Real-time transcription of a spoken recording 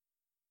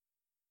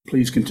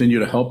Please continue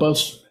to help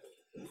us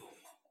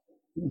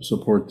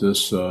support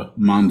this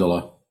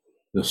mandala,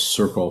 this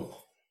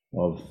circle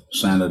of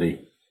sanity.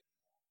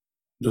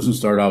 It doesn't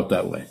start out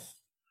that way.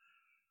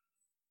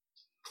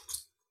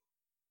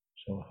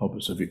 So help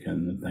us if you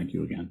can, and thank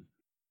you again.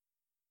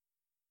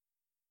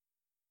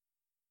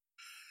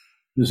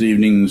 This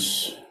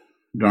evening's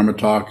Dharma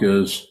talk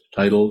is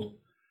titled,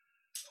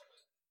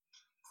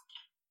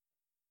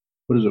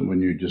 what is it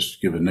when you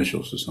just give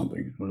initials to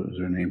something? What is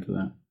there a name for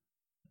that?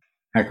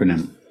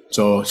 Acronym.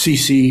 So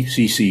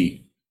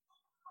CCCC.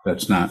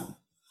 That's not,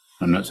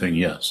 I'm not saying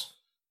yes.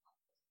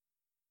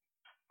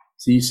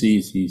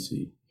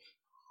 CCCC.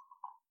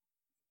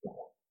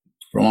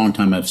 For a long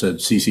time I've said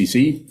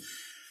CCC.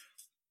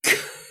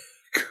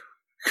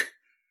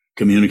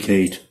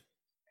 Communicate.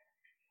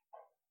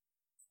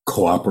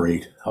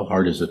 Cooperate. How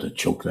hard is it to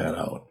choke that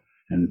out?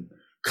 And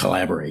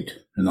collaborate.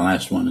 And the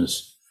last one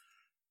is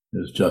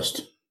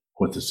just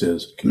what this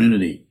is.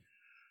 Community.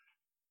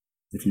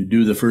 If you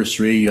do the first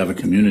three, you have a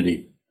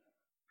community.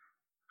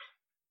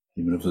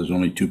 Even if there's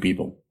only two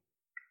people.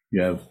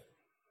 You have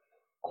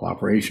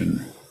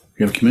cooperation.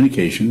 You have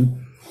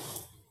communication.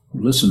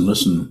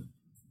 Listen.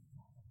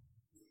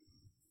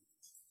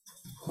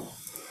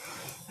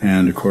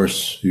 And of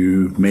course,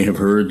 you may have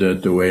heard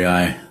that the way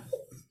I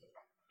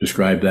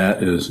describe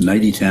that is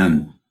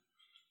 90-10.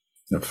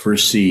 The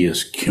first C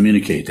is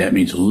communicate. That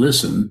means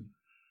listen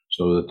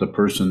so that the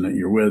person that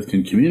you're with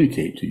can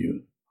communicate to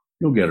you.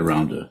 You'll get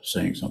around to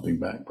saying something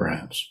back,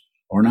 perhaps,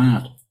 or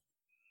not.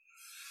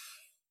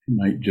 You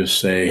might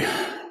just say,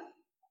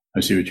 I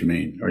see what you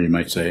mean. Or you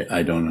might say,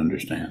 I don't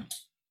understand.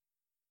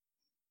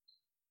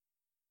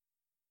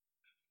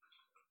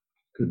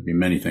 Could be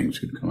many things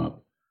could come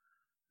up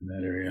in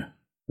that area.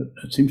 But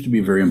it seems to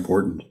be very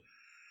important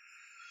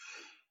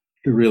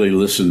to really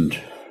listen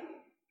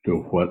to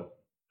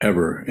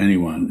whatever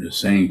anyone is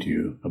saying to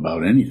you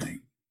about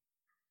anything.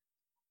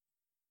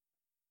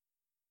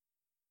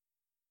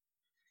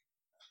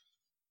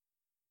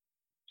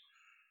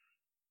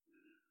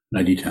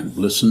 (90-10).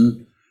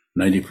 Listen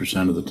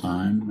 90% of the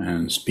time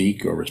and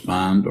speak or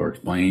respond or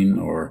explain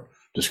or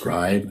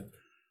describe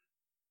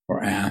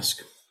or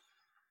ask.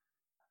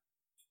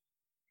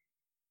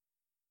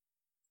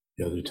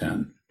 The other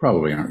 10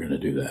 probably aren't going to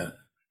do that.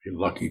 You're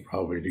lucky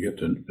probably to get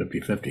to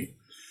 50-50.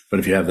 But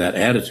if you have that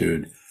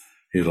attitude,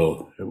 it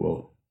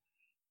will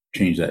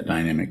change that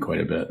dynamic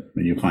quite a bit.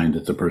 And you find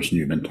that the person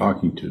you've been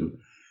talking to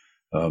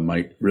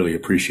might really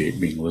appreciate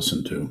being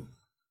listened to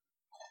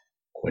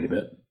quite a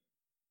bit.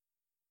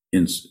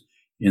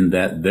 In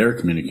that their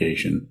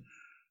communication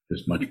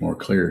is much more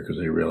clear because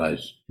they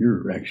realize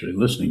you're actually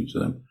listening to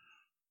them.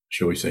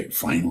 Shall we say,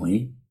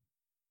 finally?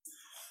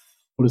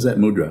 What is that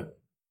mudra?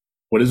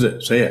 What is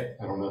it? Say it.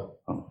 I don't know.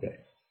 Okay.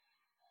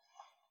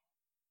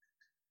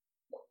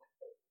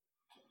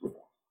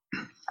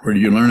 Where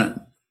did you learn it?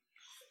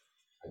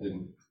 I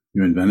didn't.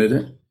 You invented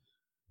it?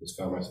 Just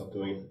found myself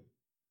doing it.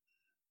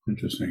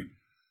 Interesting.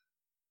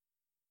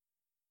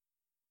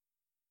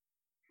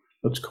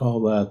 Let's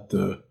call that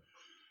the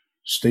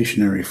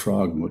stationary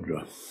frog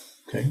mudra.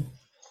 Okay.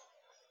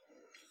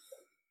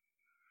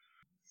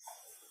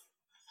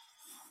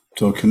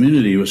 So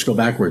community, let's go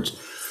backwards.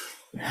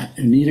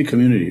 You need a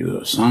community.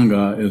 The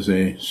Sangha is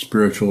a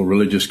spiritual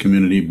religious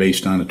community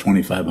based on a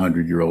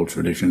 2,500-year-old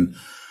tradition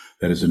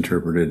that is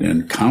interpreted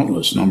in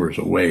countless numbers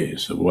of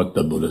ways of what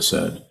the Buddha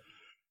said.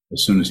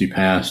 As soon as he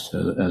passed,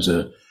 as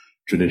a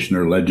tradition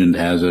or legend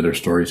has it, or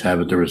stories have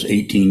it, there was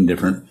 18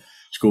 different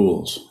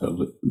schools.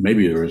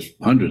 Maybe there was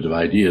hundreds of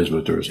ideas,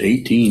 but there was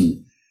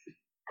 18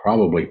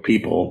 probably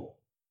people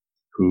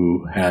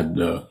who had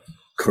the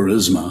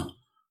charisma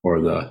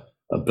or the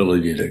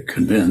ability to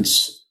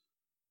convince.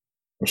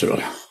 Or say,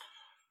 well,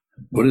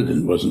 Buddha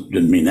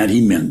didn't mean that.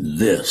 He meant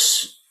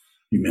this.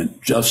 He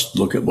meant just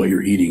look at what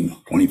you're eating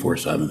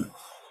 24/7.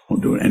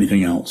 Don't do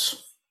anything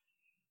else.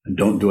 And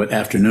don't do it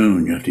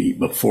afternoon. You have to eat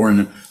before.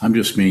 And I'm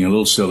just being a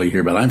little silly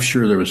here, but I'm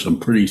sure there was some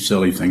pretty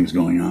silly things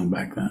going on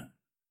back then.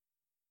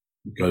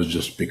 Because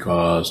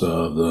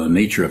of the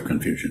nature of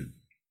confusion.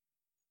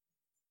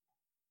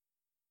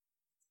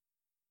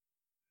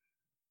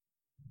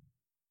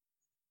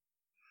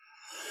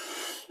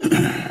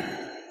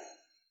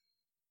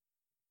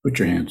 Put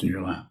your hands in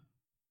your lap.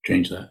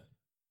 Change that.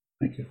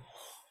 Thank you.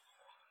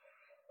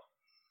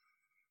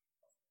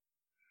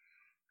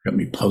 Got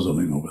me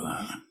puzzling over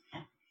that.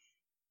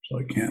 So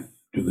I can't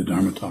do the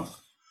Dharma talk.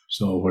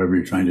 So whatever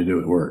you're trying to do,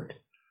 it worked.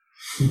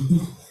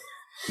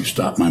 You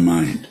stopped my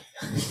mind.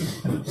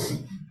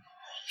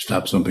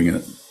 Stop something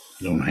that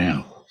I don't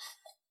have.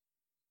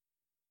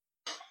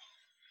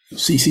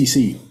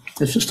 CCC.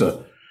 It's just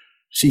a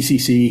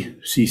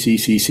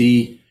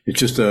CCC. It's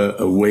just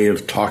a way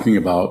of talking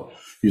about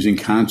using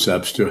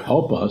concepts to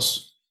help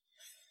us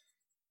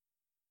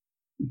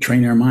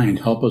train our mind,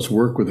 help us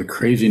work with the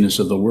craziness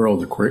of the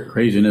world, the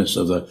craziness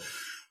of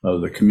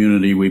the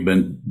community we've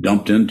been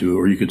dumped into,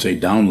 or you could say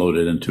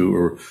downloaded into,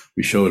 or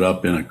we showed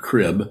up in a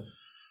crib,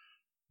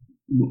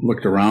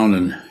 looked around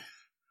and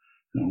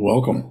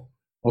welcome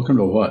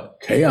to what?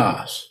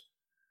 Chaos.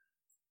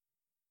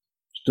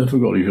 It's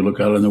difficult. If you look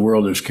out in the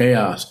world, there's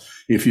chaos.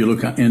 If you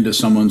look into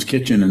someone's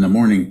kitchen in the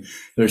morning,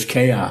 there's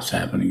chaos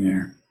happening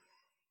there.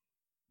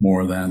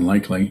 More than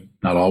likely,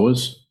 not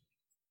always.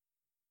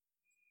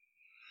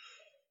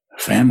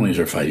 Families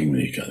are fighting with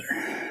each other.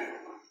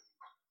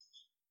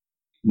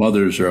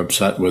 Mothers are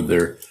upset with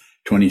their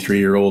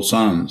 23-year-old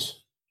sons.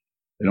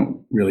 They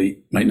don't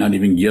really, might not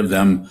even give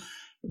them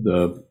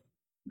the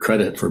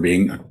credit for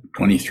being a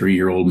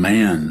 23-year-old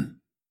man,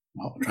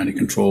 trying to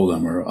control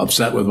them or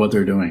upset with what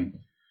they're doing.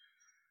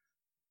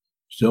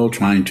 Still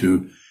trying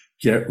to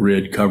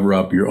cover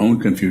up your own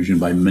confusion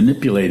by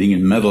manipulating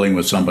and meddling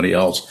with somebody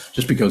else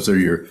just because they're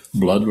your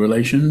blood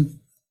relation.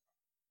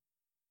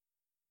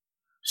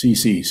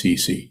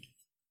 CC.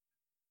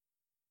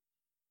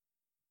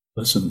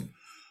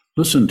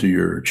 Listen to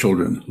your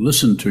children.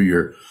 Listen to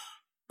your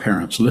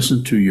parents.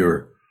 Listen to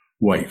your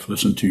wife.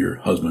 Listen to your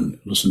husband.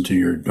 Listen to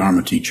your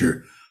Dharma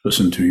teacher.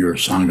 Listen to your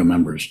Sangha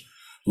members.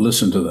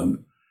 Listen to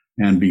them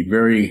and be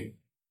very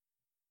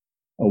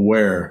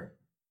aware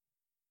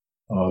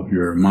of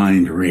your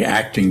mind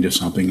reacting to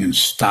something and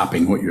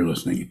stopping what you're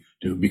listening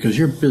to, because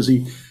you're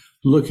busy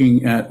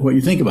looking at what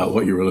you think about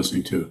what you were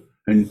listening to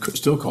and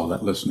still call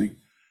that listening.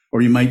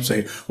 Or you might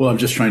say, well, I'm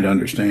just trying to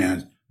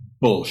understand.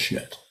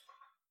 Bullshit.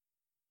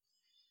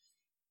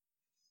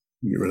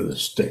 Get rid of the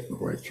stick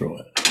before I throw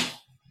it.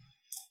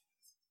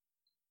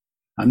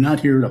 I'm not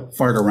here to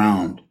fart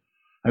around.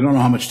 I don't know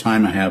how much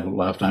time I have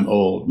left. I'm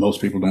old.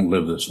 Most people don't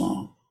live this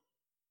long.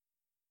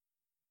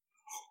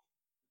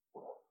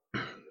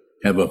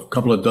 Have a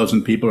couple of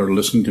dozen people are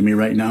listening to me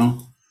right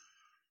now.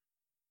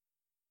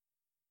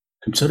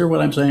 Consider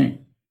what I'm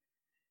saying.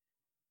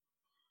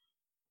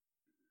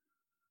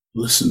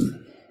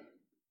 Listen.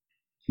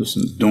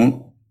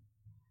 Don't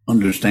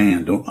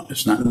understand.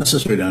 It's not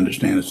necessary to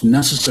understand. It's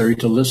necessary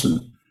to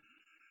listen.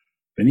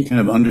 Any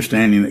kind of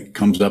understanding that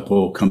comes up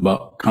will come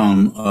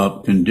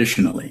up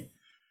conditionally,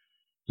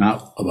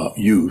 not about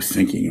you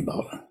thinking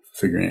about it,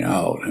 figuring it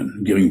out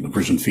and giving the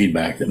person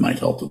feedback that might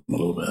help them a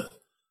little bit.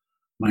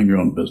 Mind your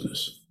own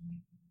business.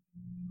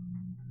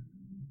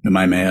 Am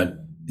I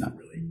mad? Not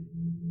really.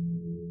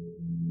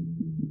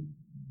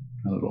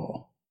 Not at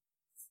all.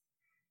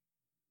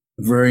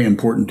 Very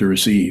important to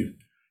receive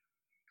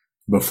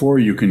before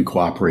you can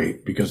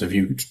cooperate, because if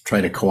you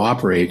try to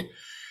cooperate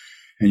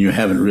and you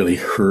haven't really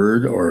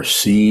heard or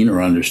seen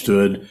or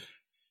understood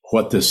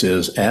what this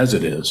is as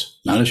it is,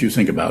 not as you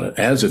think about it,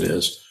 as it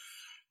is,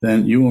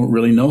 then you won't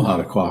really know how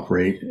to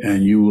cooperate,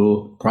 and you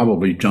will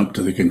probably jump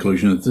to the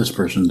conclusion that this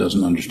person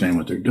doesn't understand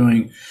what they're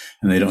doing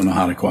and they don't know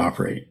how to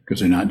cooperate because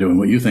they're not doing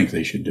what you think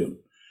they should do.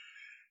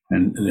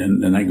 And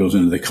then that goes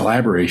into the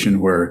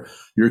collaboration where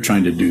you're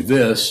trying to do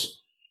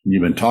this, and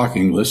you've been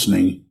talking,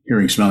 listening,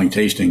 hearing, smelling,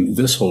 tasting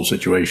this whole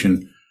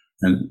situation,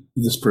 and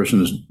this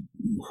person is,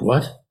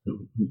 what?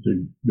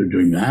 They're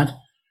doing that?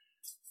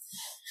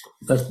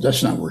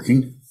 That's not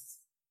working.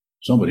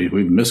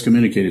 We've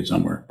miscommunicated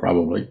somewhere,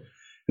 probably.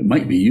 It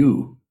might be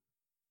you.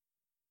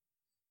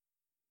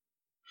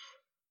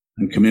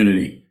 And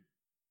community.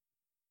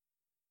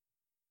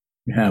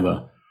 You have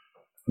a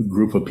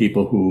group of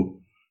people who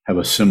have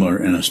a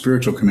similar, in a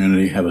spiritual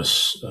community, have a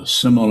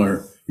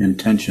similar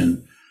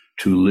intention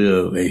to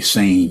live a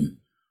sane,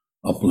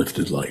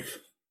 uplifted life.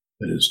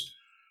 That is,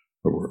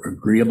 where we're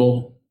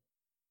agreeable,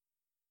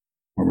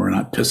 where we're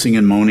not pissing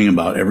and moaning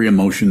about every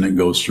emotion that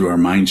goes through our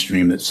mind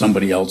stream that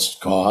somebody else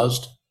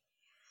caused.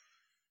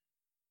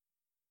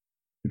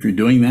 If you're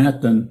doing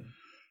that, then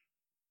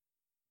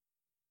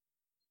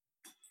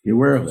be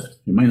aware of it.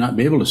 You might not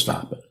be able to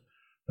stop it,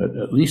 but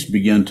at least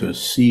begin to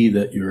see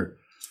that you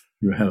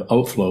have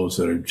outflows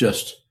that are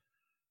just,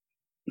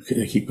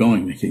 they keep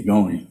going,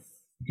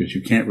 because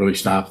you can't really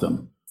stop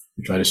them.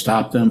 You try to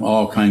stop them,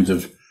 all kinds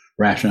of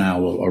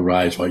rationale will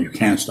arise why you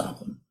can't stop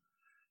them,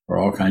 or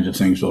all kinds of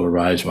things will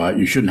arise why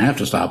you shouldn't have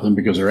to stop them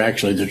because they're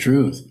actually the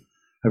truth.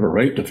 I have a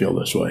right to feel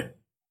this way.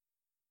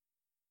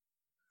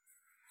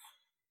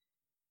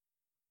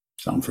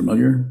 Sound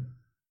familiar?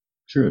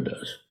 Sure it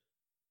does.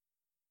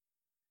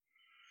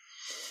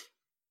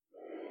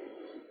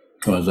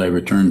 So as I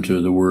return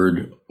to the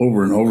word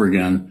over and over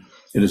again,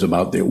 it is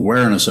about the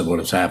awareness of what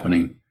is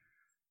happening,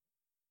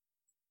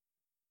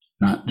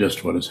 not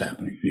just what is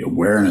happening, the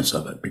awareness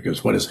of it,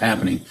 because what is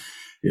happening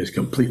is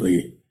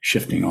completely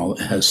shifting.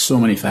 It has so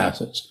many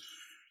facets.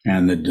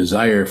 And the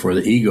desire for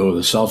the ego,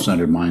 the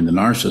self-centered mind, the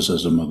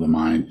narcissism of the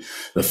mind,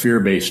 the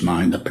fear-based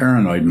mind, the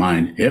paranoid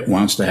mind, it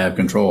wants to have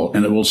control,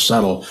 and it will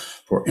settle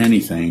for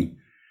anything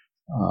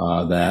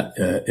that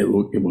it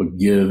will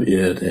give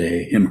it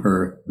a him,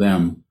 her,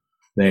 them,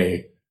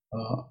 they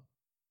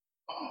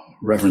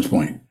reference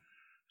point.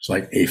 It's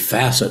like a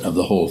facet of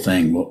the whole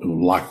thing will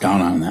lock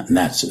down on that, and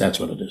that's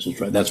what it is.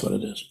 That's right. That's what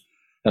it is.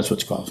 That's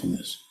what's causing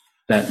this.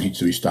 That needs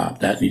to be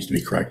stopped. That needs to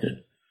be corrected.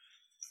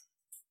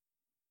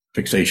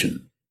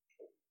 Fixation.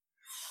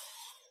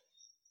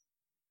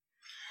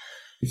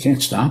 You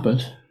can't stop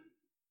it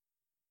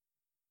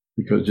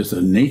because just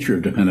the nature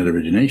of dependent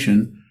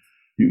origination,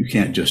 you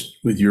can't just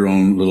with your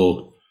own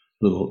little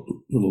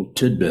little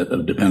tidbit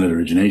of dependent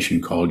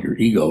origination called your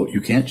ego,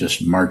 you can't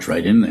just march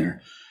right in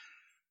there.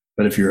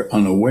 But if you're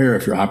unaware,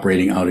 if you're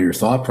operating out of your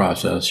thought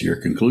process, your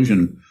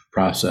conclusion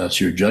process,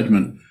 your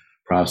judgment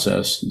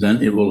process,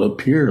 then it will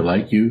appear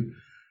like you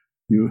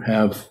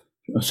have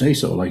a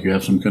say-so, like you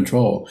have some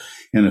control.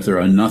 And if there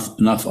are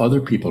enough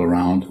other people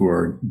around who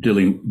are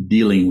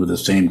dealing with the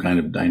same kind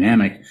of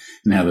dynamic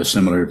and have a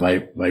similar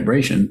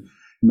vibration,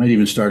 you might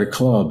even start a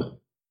club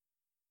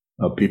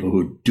of people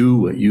who do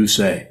what you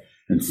say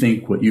and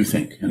think what you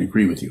think and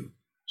agree with you.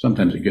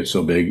 Sometimes it gets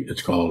so big,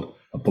 it's called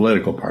a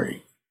political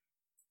party.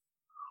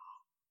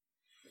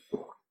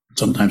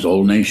 Sometimes a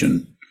whole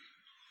nation,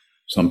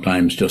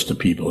 sometimes just the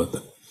people at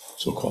the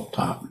so-called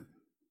top.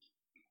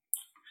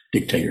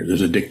 Dictator.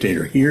 There's a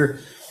dictator here,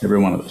 every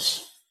one of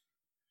us,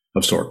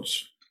 of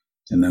sorts.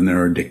 And then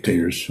there are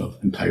dictators of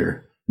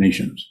entire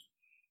nations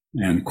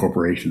and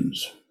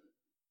corporations.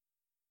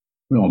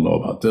 We all know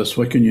about this.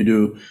 What can you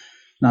do?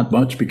 Not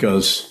much,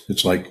 because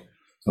it's like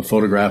a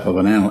photograph of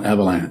an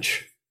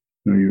avalanche.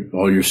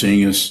 All you're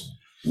seeing is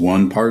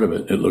one part of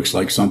it. It looks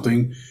like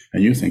something,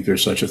 and you think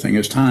there's such a thing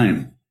as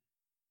time.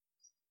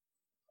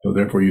 So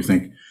therefore you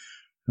think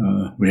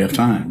we have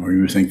time, or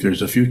you think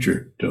there's a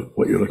future to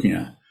what you're looking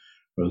at,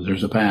 or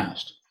there's a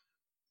past.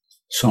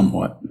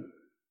 Somewhat.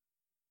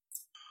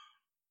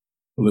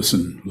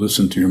 Listen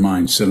to your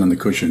mind. Sit on the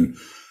cushion.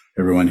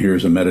 Everyone here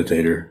is a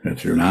meditator.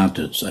 If you're not,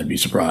 I'd be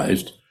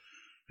surprised.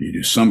 You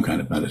do some kind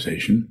of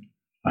meditation.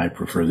 I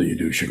prefer that you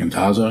do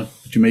shikantaza,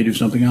 but you may do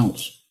something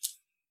else.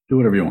 Do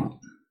whatever you want.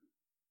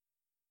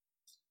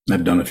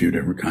 I've done a few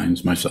different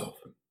kinds myself.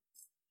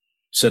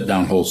 Sit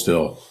down, hold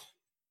still.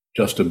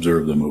 Just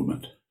observe the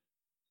movement.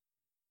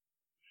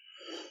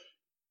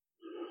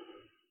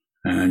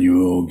 And you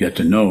will get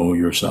to know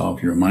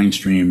yourself, your mind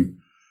stream,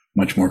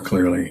 much more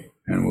clearly,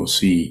 and will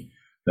see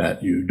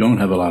that you don't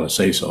have a lot of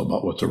say-so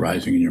about what's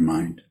arising in your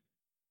mind.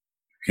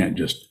 You can't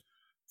just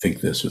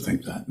think this or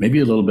think that. Maybe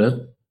a little bit.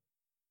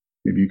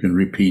 Maybe you can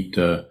repeat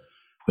the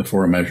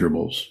four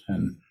immeasurables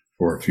and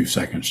for a few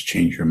seconds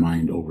change your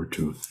mind over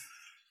to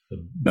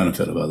the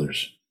benefit of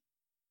others.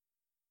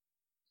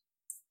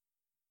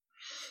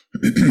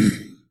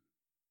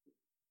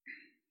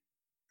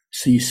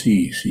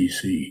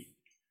 CC.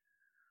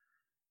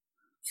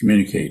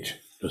 Communicate,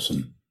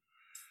 listen,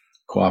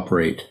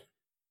 cooperate. Is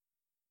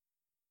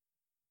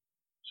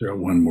there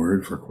one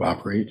word for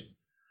cooperate?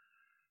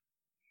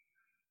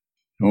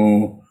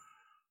 No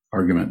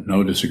argument,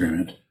 no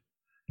disagreement,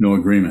 no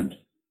agreement,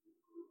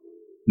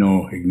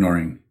 no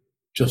ignoring.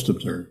 Just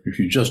observe. If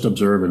you just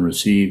observe and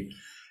receive,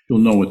 you'll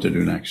know what to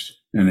do next,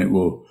 and it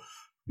will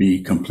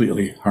be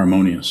completely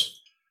harmonious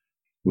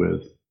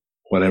with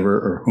whatever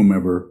or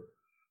whomever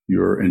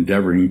you're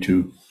endeavoring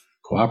to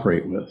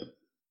cooperate with.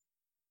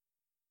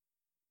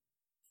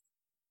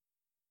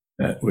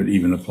 That would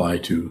even apply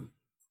to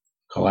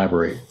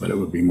collaborate, but it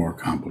would be more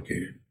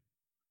complicated.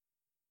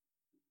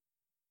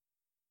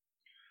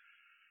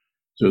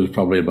 So there's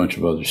probably a bunch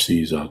of other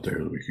C's out there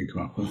that we can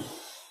come up with.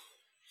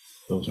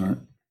 Those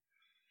aren't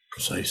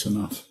precise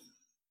enough.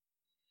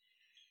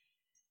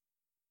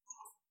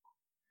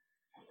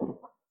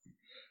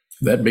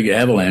 That big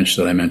avalanche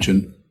that I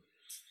mentioned,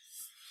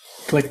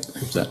 click,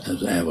 that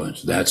as an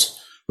avalanche.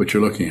 That's what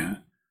you're looking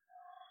at.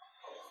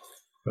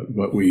 But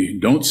what we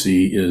don't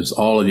see is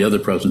all of the other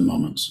present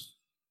moments,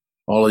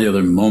 all of the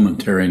other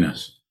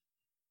momentariness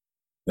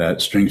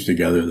that strings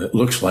together that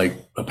looks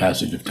like a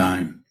passage of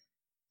time.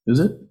 Is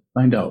it?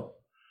 Find out.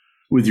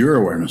 With your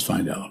awareness,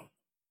 find out.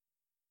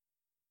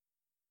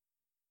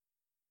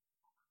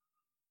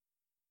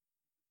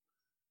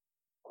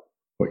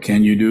 What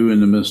can you do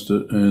in the midst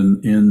of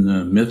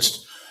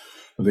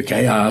the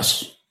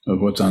chaos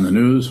of what's on the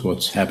news,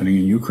 what's happening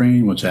in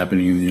Ukraine, what's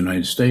happening in the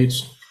United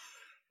States,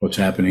 what's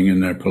happening in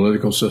their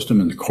political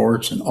system, in the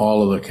courts, and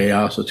all of the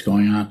chaos that's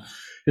going on?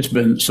 It's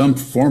been, some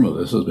form of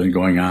this has been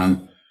going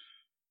on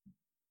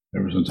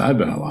ever since I've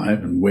been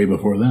alive and way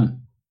before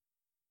then.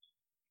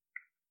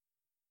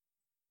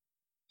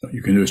 What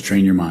you can do is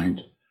train your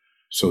mind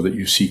so that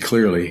you see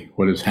clearly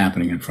what is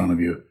happening in front of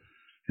you,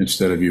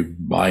 instead of you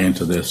buy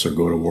into this or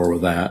go to war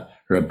with that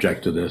or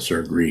object to this or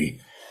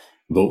agree,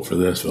 vote for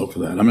this, vote for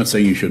that. I'm not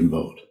saying you shouldn't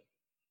vote.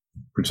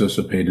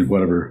 Participate in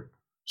whatever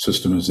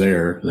system is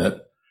there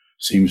that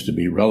seems to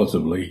be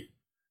relatively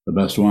the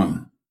best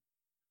one.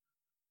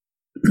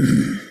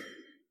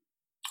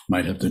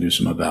 Might have to do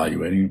some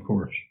evaluating, of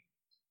course.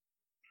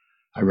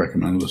 I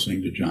recommend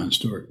listening to Jon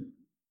Stewart.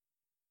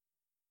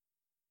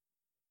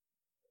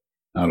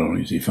 Not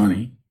only is he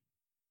funny,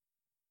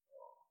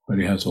 but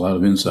he has a lot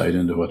of insight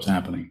into what's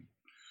happening.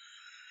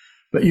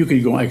 But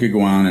I could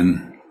go on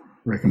and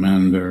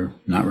recommend or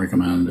not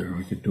recommend, or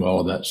we could do all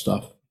of that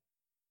stuff.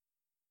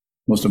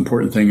 Most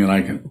important thing that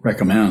I can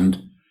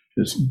recommend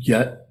is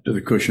get to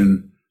the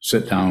cushion,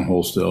 sit down,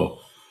 hold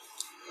still,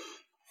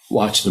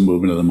 watch the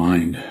movement of the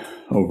mind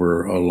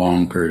over a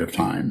long period of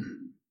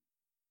time,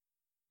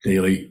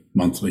 daily,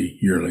 monthly,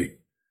 yearly,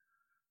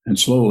 and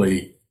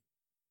slowly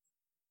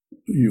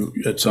you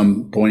at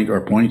some point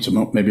or points,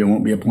 maybe it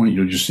won't be a point,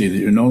 you'll just see that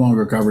you're no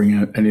longer covering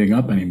anything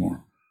up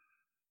anymore.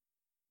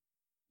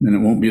 And it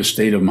won't be a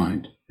state of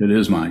mind. It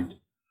is mind.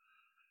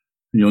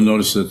 You'll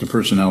notice that the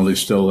personality is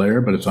still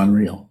there, but it's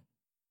unreal.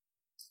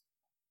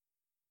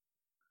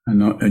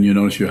 And you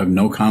notice you have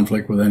no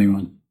conflict with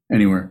anyone,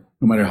 anywhere,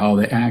 no matter how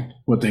they act,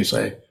 what they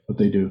say, what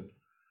they do.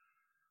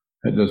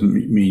 That doesn't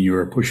mean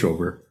you're a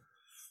pushover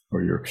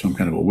or you're some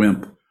kind of a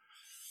wimp.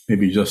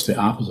 Maybe just the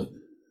opposite.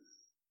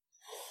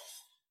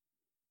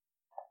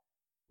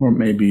 Or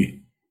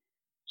maybe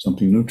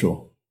something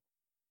neutral.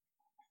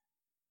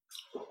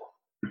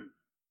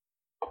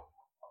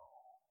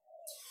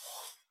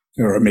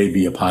 Or it may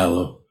be a pile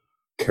of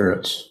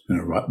carrots in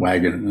a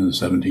wagon in the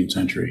 17th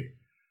century.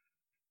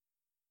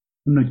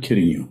 I'm not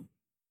kidding you.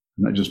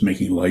 I'm not just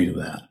making light of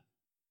that.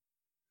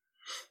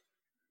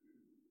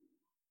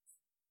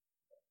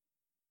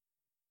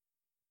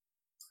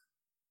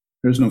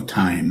 There's no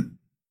time.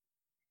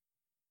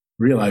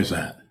 Realize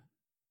that.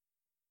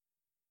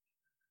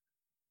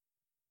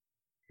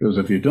 Because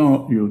if you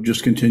don't, you'll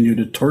just continue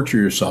to torture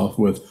yourself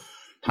with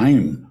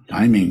timing,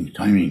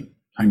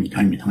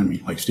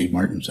 like Steve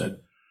Martin said.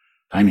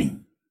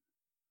 Timing.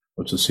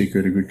 What's the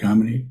secret of good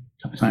comedy?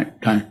 Timing.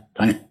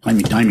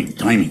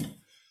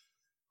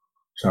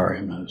 Sorry,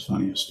 I'm not as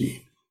funny as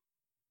Steve.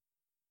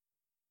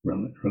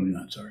 Really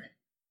not sorry.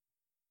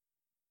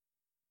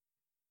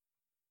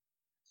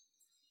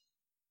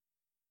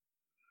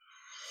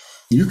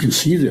 You can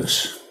see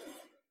this.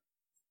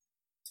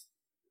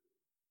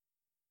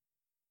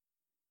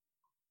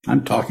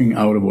 I'm talking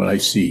out of what I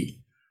see.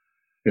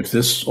 If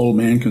this old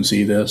man can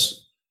see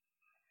this,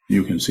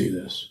 you can see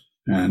this.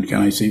 And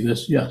can I see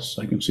this? Yes,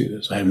 I can see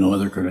this. I have no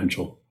other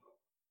credential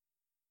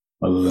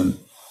other than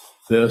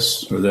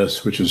this or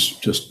this, which is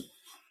just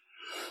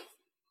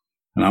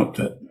an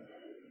outfit.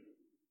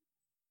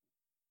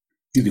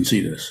 You can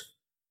see this.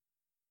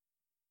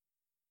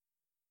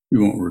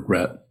 You won't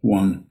regret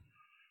one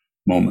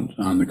moment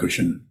on the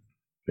cushion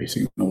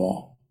facing the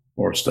wall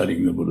or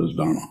studying the Buddha's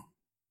Dharma.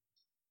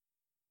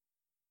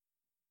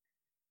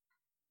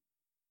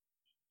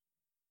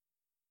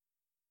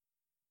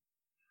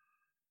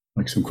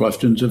 Like some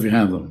questions if you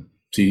have them.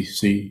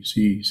 See.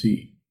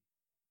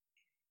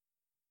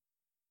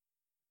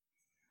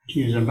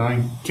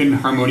 Can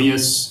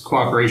harmonious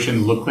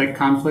cooperation look like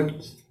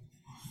conflict?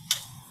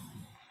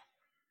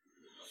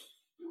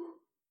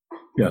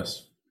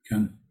 Yes,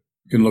 it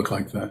can look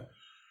like that.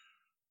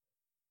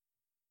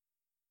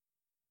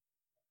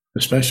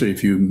 Especially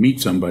if you meet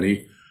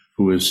somebody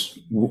who was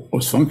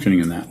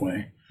functioning in that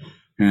way,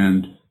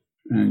 and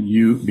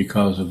you,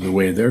 because of the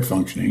way they're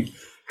functioning,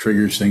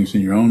 triggers things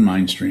in your own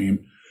mind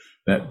stream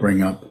that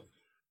bring up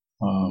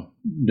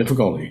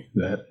difficulty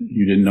that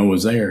you didn't know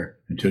was there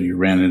until you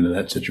ran into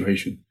that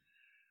situation.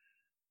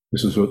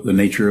 This is what the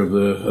nature of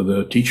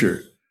the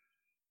teacher.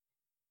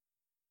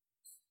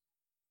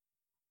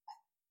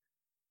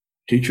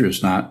 Teacher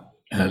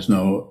has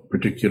no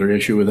particular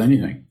issue with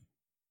anything.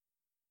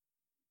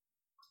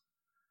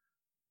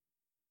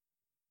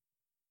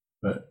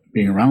 But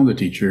being around the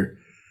teacher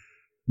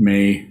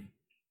may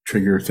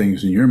trigger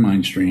things in your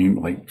mind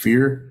stream like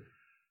fear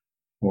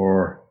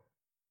or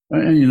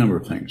any number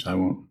of things. I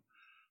won't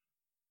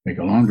make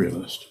a laundry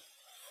list.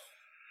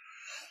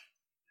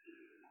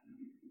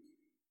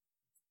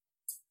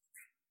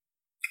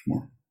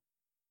 More.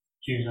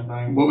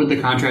 What would the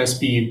contrast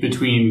be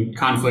between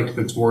conflict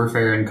that's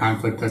warfare and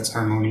conflict that's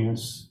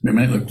harmonious? They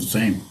might look the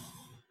same. That's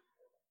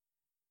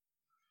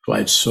why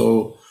it's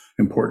so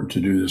important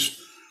to do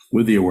this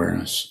with the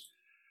awareness.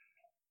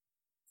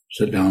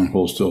 Sit down,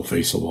 hold still,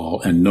 face the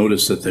wall, and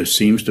notice that there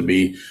seems to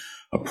be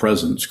a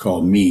presence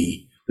called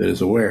me that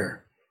is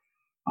aware.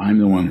 I'm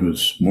the one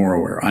who's more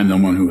aware. I'm the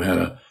one who had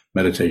a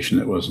meditation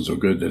that wasn't so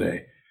good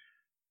today.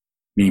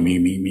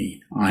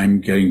 Me.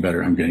 I'm getting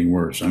better. I'm getting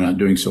worse. I'm not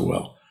doing so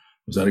well.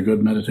 Was that a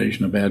good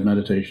meditation, a bad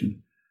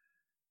meditation?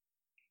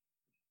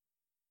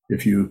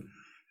 If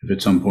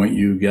at some point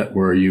you get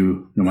where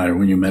no matter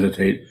when you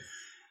meditate,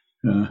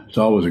 it's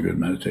always a good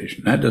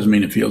meditation. That doesn't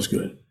mean it feels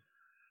good.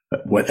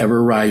 But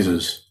whatever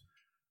rises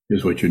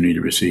is what you need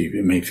to receive.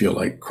 It may feel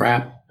like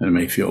crap, and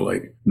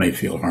it may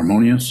feel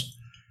harmonious.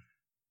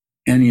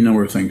 Any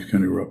number of things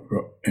can erupt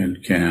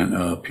and can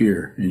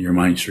appear in your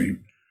mind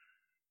stream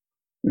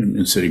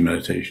in sitting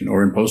meditation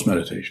or in post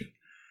meditation.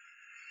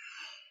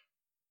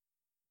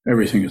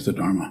 Everything is the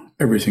Dharma.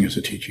 Everything is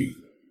a teaching.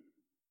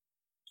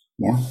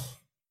 More?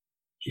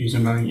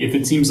 If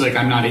it seems like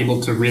I'm not able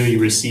to really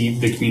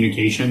receive the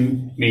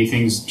communication, may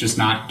things just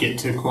not get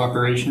to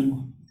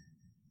cooperation?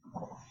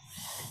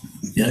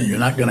 Yeah, you're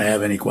not going to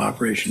have any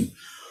cooperation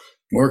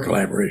or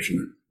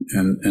collaboration.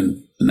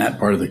 And that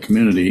part of the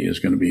community is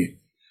going to be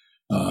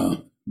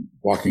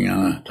walking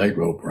on a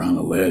tightrope or on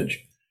a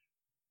ledge.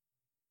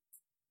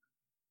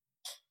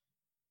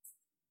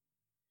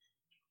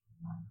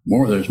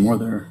 There's more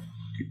there.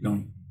 Keep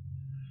going.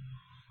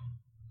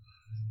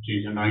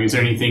 Is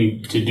there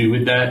anything to do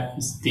with that?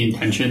 Is the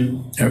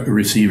intention?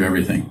 Receive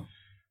everything.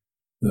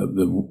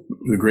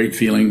 The great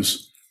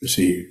feelings,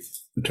 receive.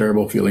 The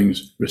terrible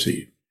feelings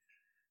recede.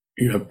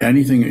 You have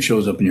anything that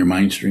shows up in your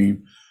mind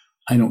stream,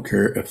 I don't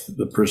care if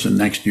the person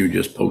next to you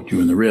just poked you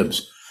in the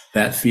ribs.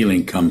 That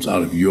feeling comes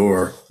out of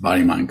your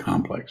body-mind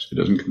complex. It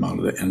doesn't come out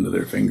of the end of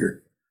their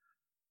finger,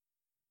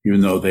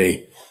 even though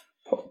they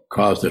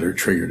caused it or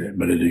triggered it.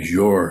 But it is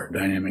your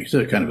dynamic.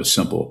 It's kind of a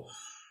simple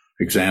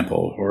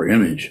example or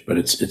image, but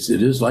it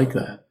is like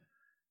that.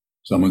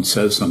 Someone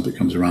says something,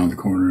 comes around the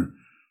corner,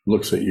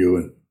 looks at you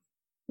and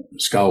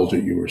scowls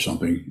at you or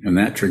something, and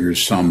that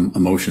triggers some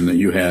emotion that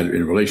you had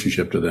in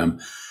relationship to them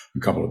a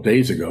couple of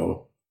days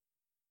ago.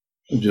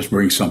 It just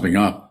brings something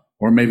up.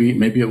 Or maybe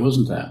it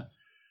wasn't that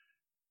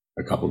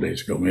a couple of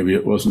days ago. Maybe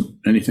it wasn't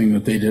anything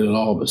that they did at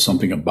all, but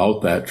something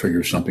about that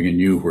triggers something in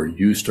you where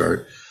you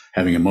start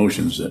having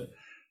emotions that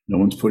no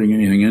one's putting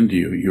anything into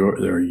you.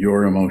 They're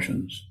your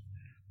emotions.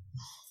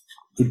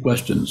 Good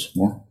questions.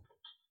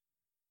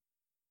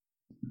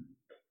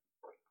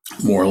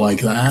 More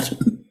like that.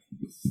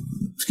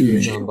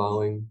 Excuse me. John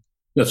Bowling.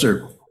 Yes,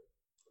 sir.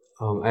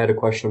 I had a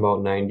question about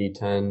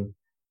 90-10.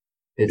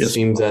 It Yes.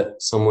 seems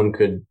that someone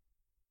could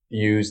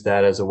use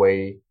that as a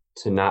way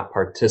to not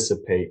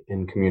participate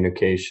in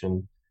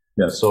communication.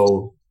 Yes.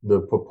 So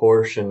the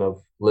proportion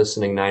of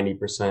listening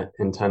 90%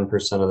 and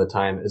 10% of the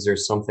time, is there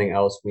something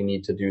else we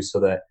need to do so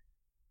that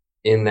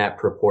in that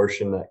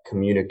proportion that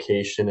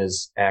communication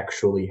is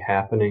actually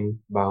happening,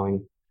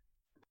 Bowling?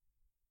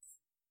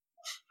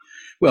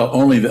 Well,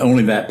 only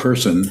that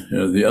person,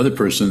 the other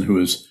person who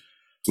is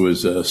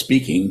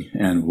speaking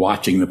and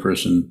watching the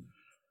person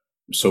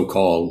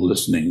so-called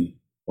listening.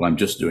 Well, I'm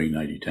just doing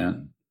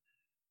 90-10,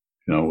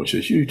 which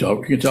is you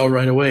can tell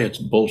right away it's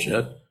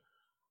bullshit.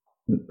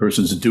 The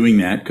person's doing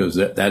that because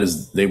that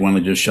is they want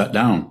to just shut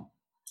down.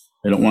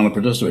 They don't want to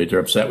participate. They're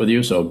upset with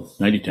you, so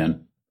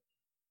 90-10.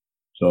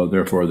 So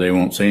therefore, they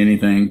won't say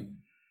anything.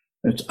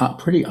 It's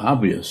pretty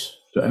obvious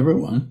to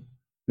everyone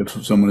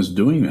if someone is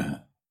doing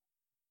that.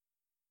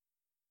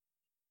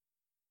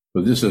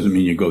 But this doesn't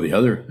mean you go the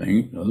other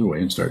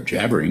way and start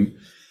jabbering.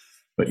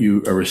 But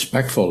you are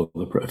respectful of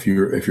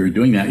the. If you're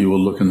doing that, you will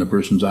look in the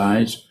person's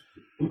eyes.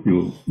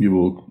 You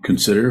will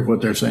consider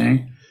what they're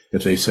saying.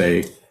 If they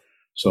say,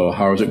 "So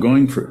how is it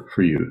going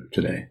for you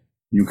today?"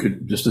 You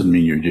could. This doesn't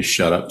mean you just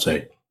shut up and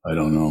say, "I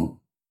don't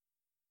know.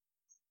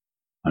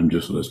 I'm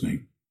just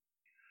listening."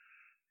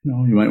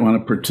 You might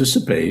want to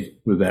participate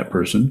with that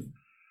person.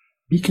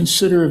 Be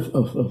considerate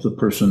of the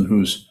person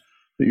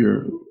that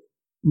you're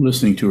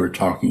listening to or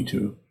talking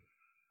to.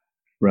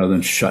 Rather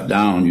than shut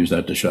down, use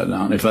that to shut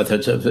down. Is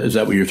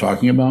that what you're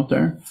talking about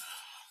there?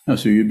 No,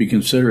 so you'd be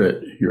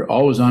considerate. You're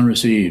always on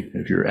receive.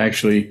 If you're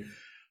actually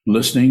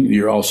listening,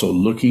 you're also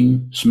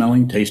looking,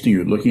 smelling, tasting.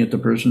 You're looking at the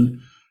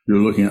person. You're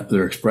looking at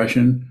their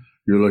expression.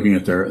 You're looking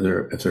at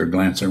if they're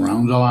glancing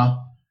around a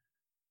lot.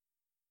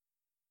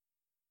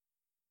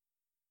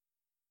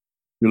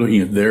 You're looking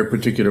at their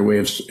particular way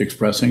of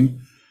expressing.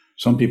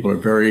 Some people are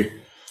very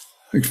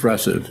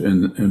expressive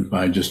and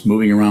by just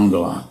moving around a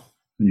lot.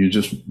 You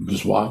just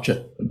watch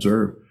it,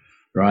 observe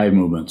their eye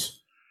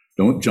movements.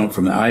 Don't jump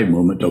from the eye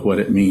movement to what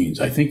it means.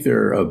 I think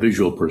they're a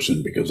visual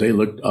person because they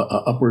look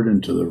upward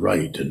and to the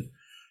right. And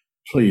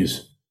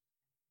please,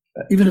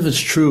 even if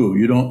it's true,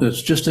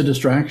 it's just a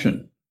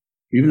distraction.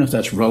 Even if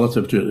that's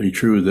relatively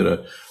true that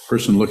a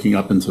person looking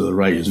up and to the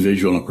right is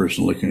visual and a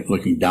person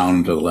looking down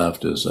and to the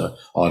left is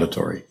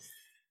auditory.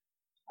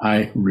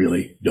 I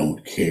really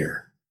don't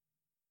care.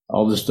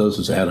 All this does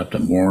is add up to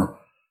more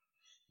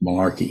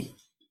malarkey.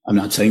 I'm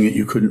not saying that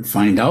you couldn't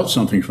find out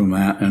something from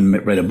that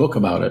and write a book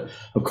about it,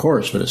 of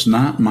course, but it's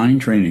not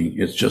mind training.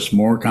 It's just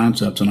more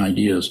concepts and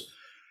ideas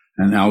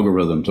and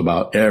algorithms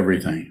about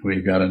everything.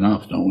 We've got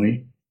enough, don't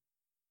we?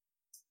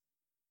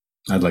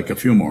 I'd like a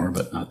few more,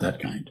 but not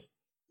that kind.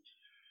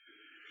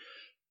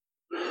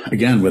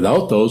 Again,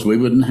 without those, we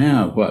wouldn't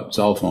have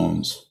cell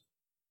phones,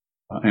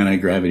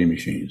 anti-gravity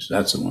machines.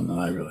 That's the one that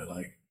I really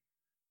like.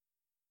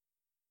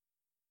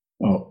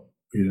 Oh,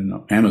 you didn't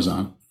know?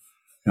 Amazon.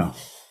 Yeah.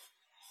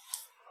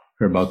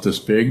 They're about this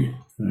big,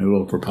 and a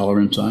little propeller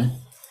inside.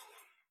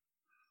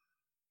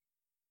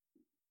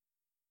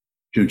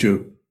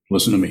 Choo-choo,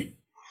 listen to me.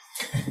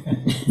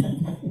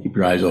 Keep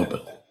your eyes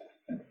open.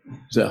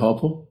 Is that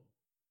helpful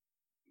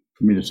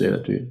for me to say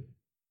that to you? Would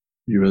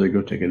you rather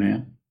go take a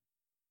nap?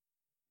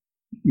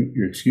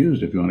 You're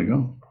excused if you want to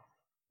go.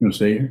 You want to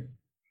stay here?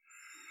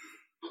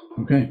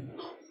 Okay,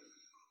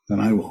 then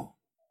I will.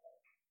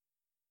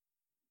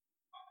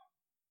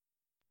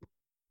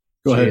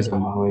 Go ahead.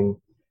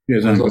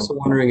 I was also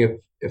wondering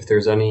if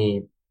there's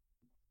any,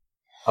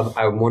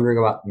 I'm wondering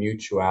about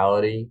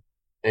mutuality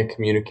and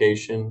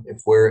communication.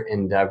 If we're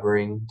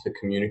endeavoring to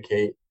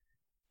communicate,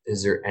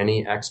 is there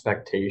any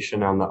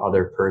expectation on the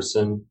other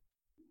person?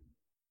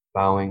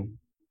 Bowing?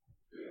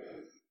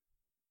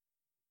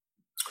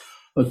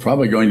 There's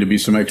probably going to be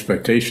some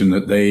expectation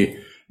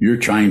that you're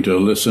trying to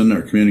listen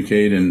or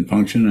communicate and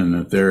function, and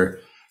if they're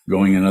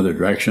going another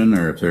direction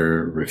or if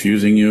they're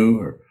refusing you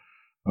or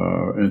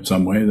in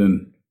some way,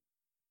 then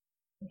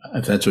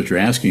if that's what you're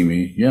asking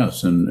me,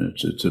 yes, and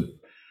it's a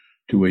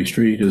two-way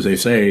street, as they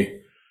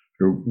say.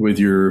 With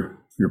your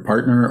your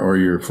partner or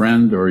your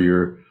friend or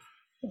your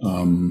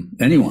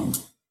anyone,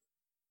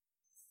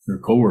 your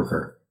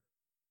coworker.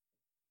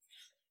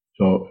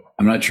 So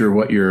I'm not sure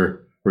where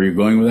you're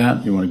going with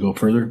that. You want to go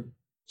further?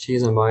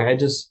 Geez, I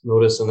just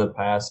noticed in the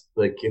past,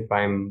 like if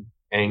I'm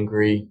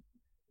angry,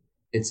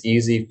 it's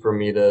easy for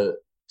me to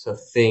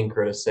think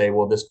or to say,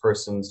 well, this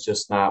person's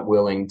just not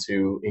willing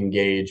to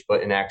engage,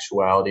 but in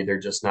actuality, they're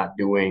just not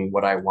doing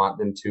what I want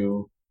them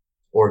to,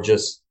 or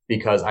just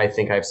because I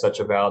think I have such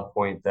a valid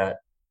point that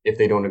if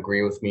they don't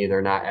agree with me,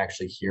 they're not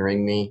actually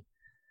hearing me.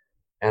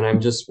 And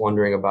I'm just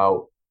wondering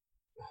about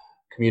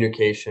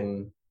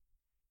communication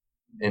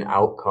and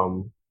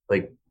outcome.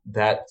 Like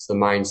that's the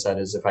mindset,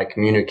 is if I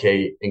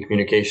communicate and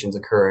communication's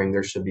occurring,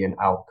 there should be an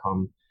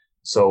outcome.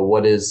 So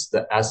what is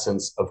the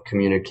essence of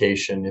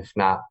communication if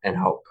not an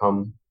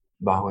outcome,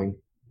 Bowing?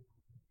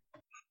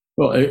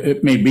 Well,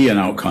 it may be an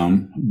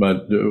outcome,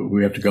 but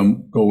we have to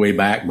go way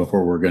back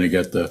before we're going to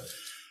get the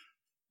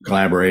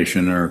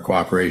collaboration or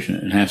cooperation.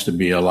 It has to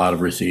be a lot of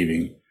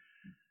receiving.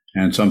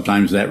 And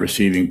sometimes that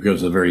receiving,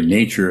 because of the very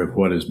nature of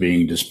what is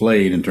being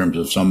displayed in terms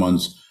of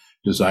someone's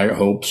desire,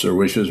 hopes or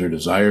wishes or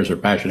desires or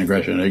passion,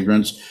 aggression, and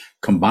ignorance,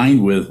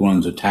 combined with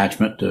one's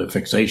attachment to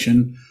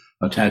fixation,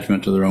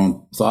 attachment to their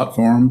own thought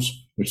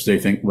forms, which they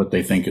think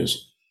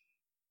is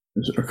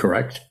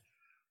correct.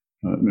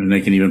 And they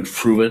can even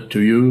prove it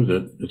to you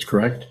that it's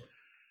correct.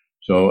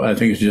 So I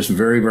think it's just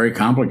very, very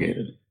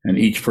complicated. And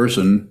each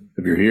person,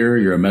 if you're here,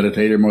 you're a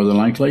meditator more than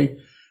likely,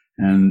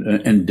 and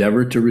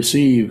endeavor to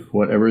receive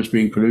whatever is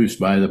being produced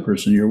by the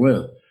person you're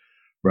with,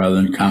 rather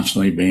than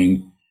constantly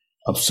being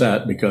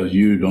upset because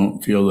you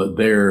don't feel that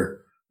they're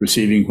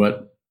receiving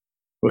what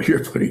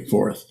you're putting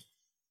forth.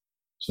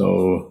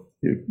 So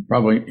you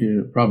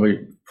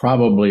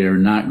probably are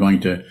not going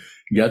to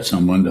get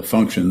someone to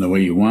function the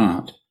way you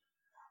want.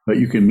 But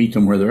you can meet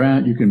them where they're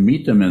at. You can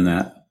meet them in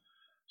that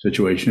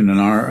situation. In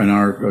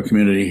our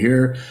community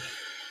here,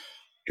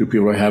 two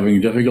people are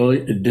having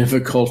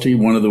difficulty.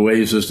 One of the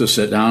ways is to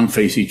sit down,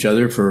 face each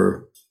other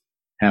for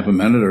half a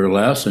minute or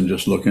less, and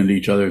just look into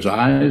each other's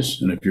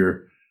eyes. And if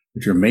you're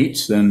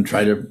mates, then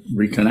try to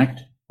reconnect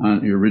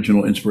on your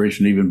original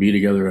inspiration to even be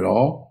together at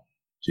all.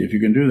 See if you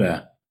can do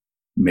that.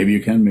 Maybe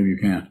you can, maybe you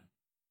can't.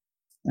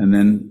 And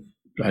then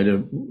try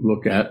to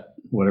look at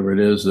whatever it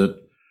is that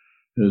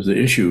is the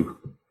issue.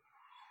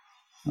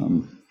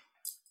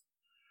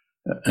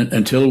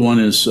 Until one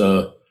is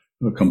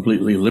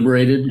completely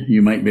liberated,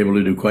 you might be able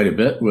to do quite a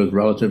bit with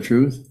relative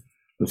truth,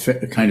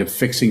 with kind of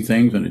fixing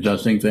things and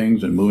adjusting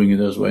things and moving it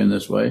this way and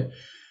this way.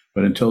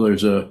 But until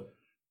there's a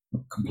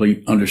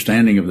complete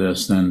understanding of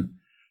this, then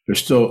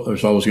there's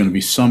always going to be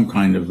some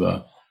kind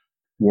of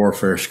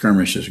warfare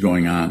skirmishes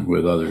going on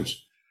with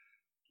others,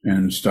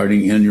 and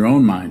starting in your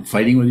own mind,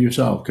 fighting with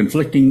yourself,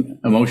 conflicting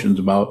emotions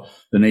about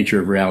the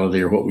nature of reality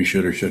or what we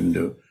should or shouldn't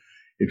do.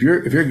 If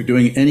you're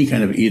doing any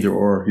kind of either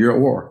or, you're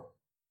at war.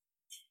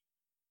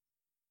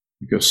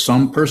 Because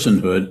some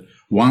personhood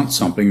wants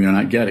something they're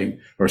not getting,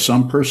 or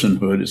some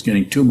personhood is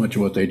getting too much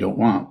of what they don't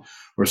want,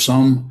 or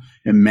some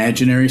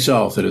imaginary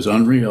self that is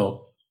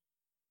unreal.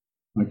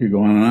 I could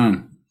go on and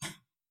on.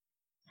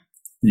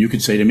 You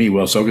could say to me,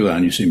 well,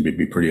 Sokuzan, you seem to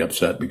be pretty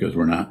upset because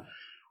we're not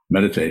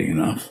meditating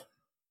enough.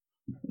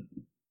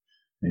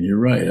 And you're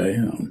right, I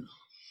am.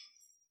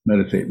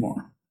 Meditate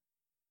more.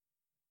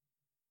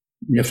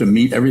 You have to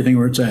meet everything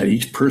where it's at.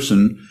 Each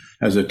person,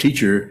 as a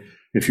teacher,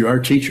 if you are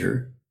a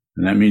teacher,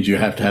 and that means you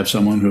have to have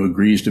someone who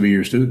agrees to be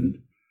your student.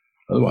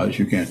 Otherwise,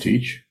 you can't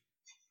teach.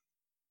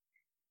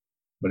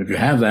 But if you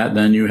have that,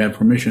 then you have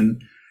permission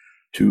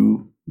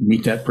to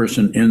meet that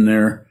person in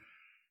their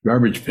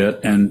garbage pit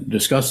and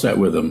discuss that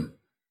with them.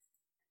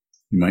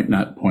 You might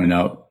not point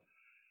out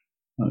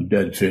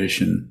dead fish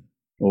and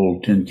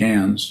old tin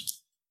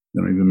cans.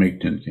 They don't even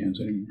make tin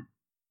cans anymore.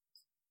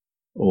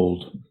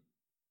 Old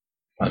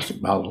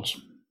plastic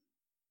bottles.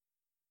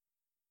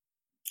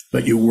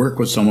 But you work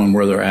with someone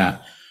where they're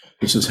at.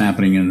 This is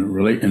happening in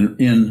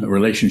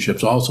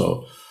relationships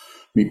also.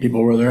 Meet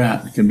people where they're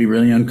at. It can be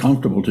really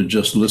uncomfortable to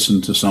just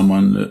listen to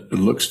someone that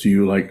looks to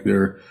you like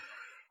they're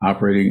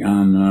operating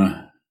on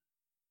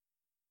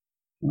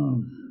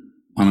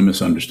a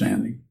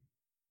misunderstanding.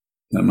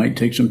 That might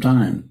take some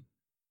time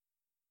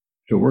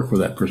to work with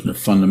that person, to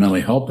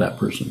fundamentally help that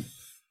person.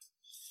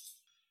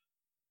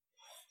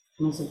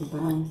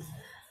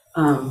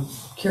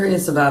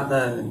 Curious about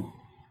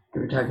you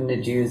were talking to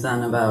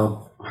Juzan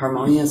about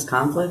harmonious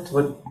conflict.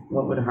 What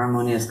would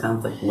harmonious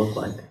conflict look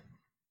like?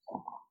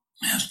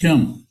 Ask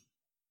him.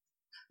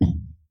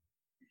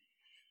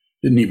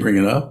 Didn't he bring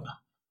it up?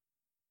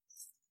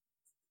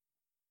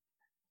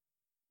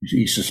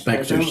 He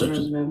suspects there's such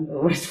a...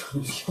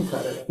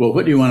 Well,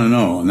 what do you want to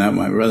know on that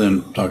one, rather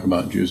than talk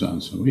about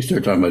Juzan's? When we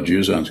start talking about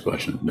Juzan's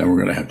question, then we're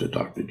going to have to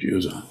talk to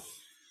Juzan.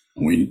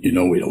 We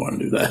don't want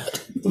to do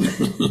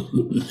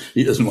that.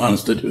 He doesn't want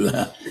us to do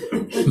that.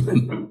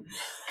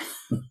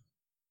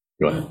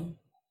 Go ahead.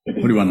 What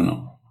do you want to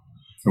know?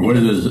 Or what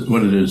is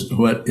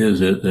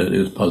it that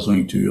is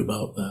puzzling to you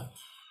about that?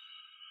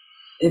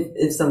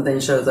 If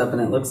something shows up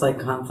and it looks like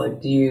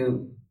conflict,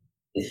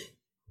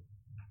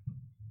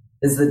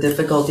 Is the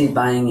difficulty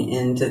buying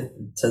into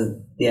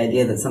the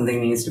idea that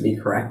something needs to be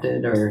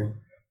corrected, or?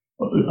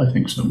 I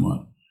think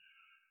somewhat.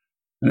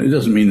 And it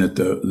doesn't mean that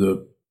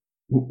the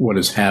what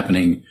is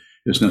happening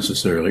is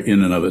necessarily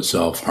in and of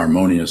itself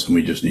harmonious, and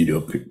we just need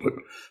to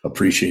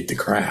appreciate the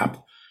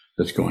crap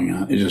that's going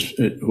on. It's just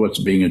what's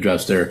being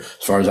addressed there,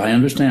 as far as I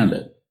understand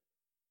it.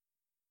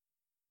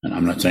 And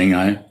I'm not saying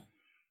I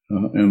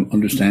am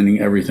understanding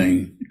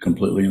everything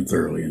completely and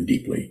thoroughly and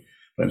deeply,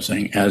 but I'm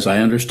saying, as I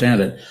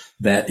understand it,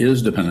 that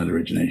is dependent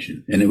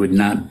origination, and it would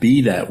not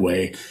be that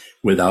way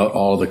without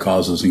all the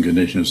causes and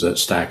conditions that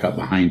stack up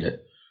behind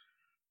it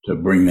to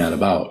bring that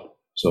about.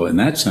 So in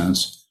that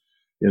sense,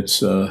 it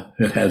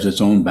has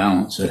its own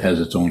balance, it has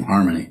its own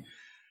harmony,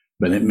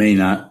 but it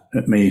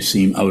may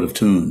seem out of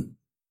tune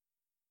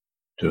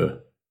to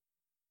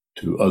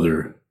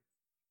other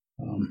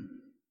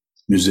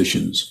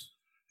musicians.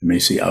 It may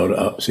seem out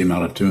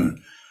of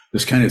tune.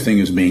 This kind of thing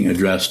is being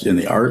addressed in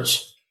the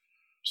arts,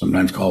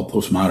 sometimes called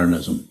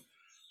postmodernism,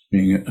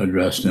 being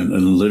addressed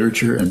in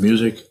literature and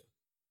music.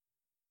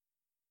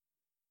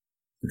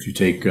 If you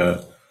take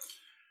go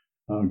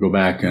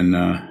back in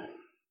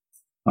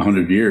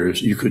 100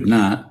 years, you could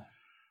not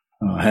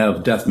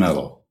have death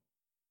metal.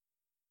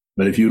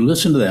 But if you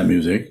listen to that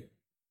music,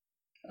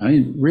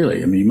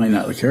 you might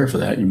not care for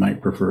that. You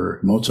might prefer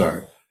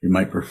Mozart. You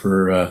might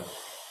prefer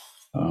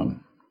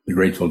the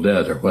Grateful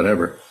Dead or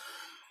whatever.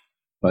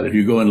 But if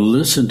you go and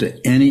listen to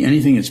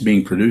anything that's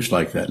being produced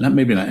like that,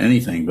 maybe not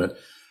anything, but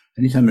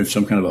anytime there's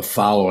some kind of a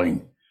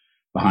following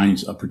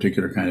behind a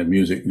particular kind of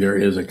music, there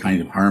is a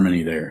kind of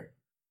harmony there.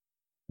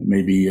 It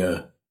may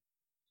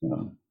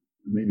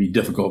be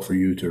difficult for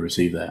you to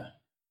receive that.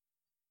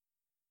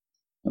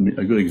 I mean,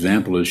 a good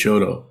example is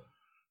Shoto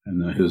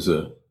and his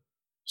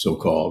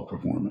so-called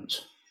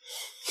performance.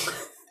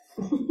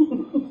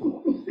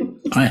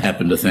 I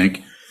happen to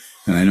think,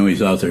 and I know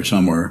he's out there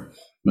somewhere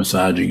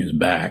massaging his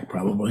back,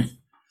 probably.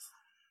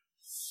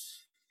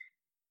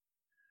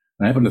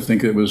 I happen to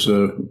think it was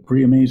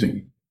pretty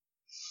amazing.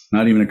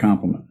 Not even a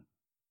compliment.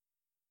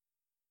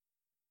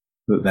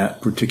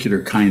 That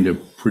particular kind of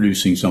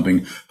producing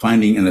something,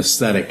 finding an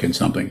aesthetic in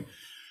something.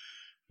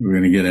 We're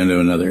going to get into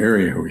another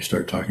area where we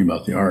start talking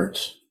about the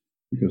arts,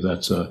 because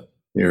that's the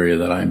area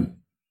that I'm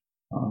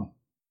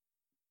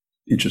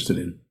interested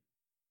in.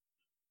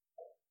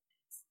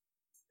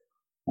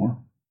 More?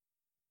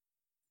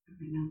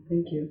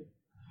 Thank you.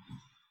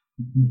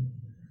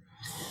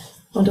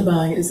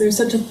 Montebaing, is there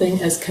such a thing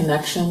as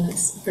connection?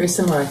 It's very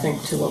similar, I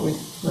think, to what we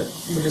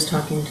were just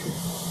talking to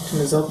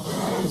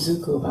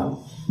Mizuku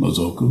about.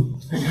 Mozoku?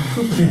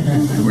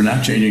 We're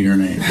not changing her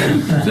name.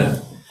 I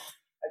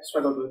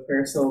struggled with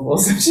her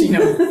syllables, so she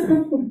knows.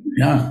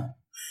 Yeah.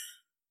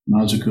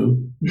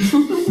 Mazuku.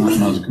 Not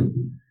Mazuku.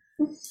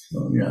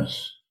 So,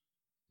 yes.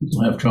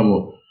 People have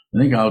trouble. I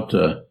think out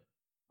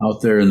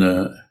there in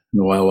the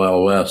Wild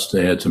Wild West,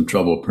 they had some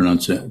trouble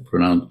pronunciate.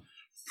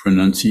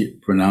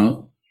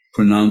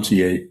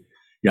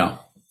 Yeah.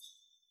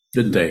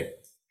 Didn't they?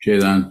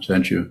 Jaydan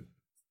sent you.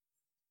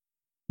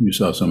 You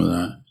saw some of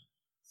that.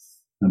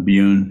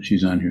 Biyun,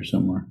 she's on here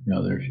somewhere. Yeah,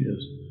 there she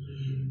is.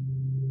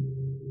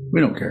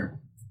 We don't care.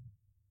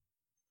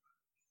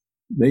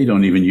 They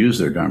don't even use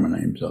their Dharma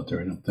names out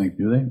there, I don't think,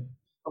 do they?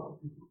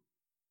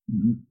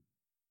 Mm-hmm.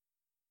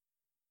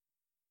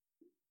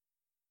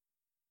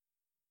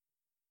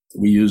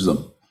 We use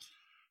them.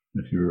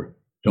 If you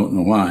don't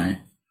know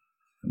why,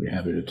 I'd be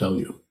happy to tell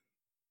you.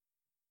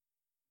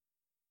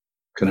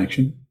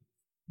 Connection?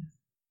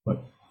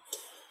 What?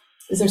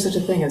 Is there such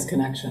a thing as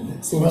connection?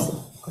 It seems.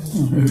 Well,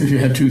 if you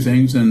had two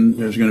things, then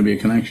there's going to be a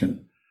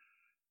connection.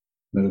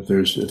 But if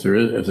there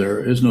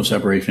is no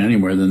separation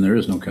anywhere, then there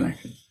is no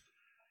connection.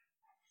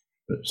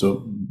 But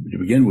so to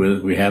begin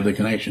with, we have the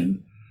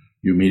connection.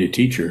 You meet a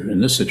teacher.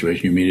 In this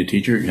situation, you meet a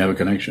teacher, you have a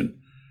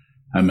connection.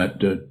 I met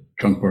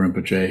Trungpa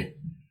Rinpoche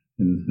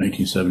in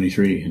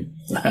 1973, and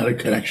I had a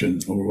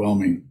connection,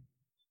 overwhelming.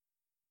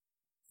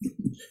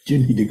 You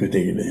need to go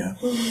take a day out.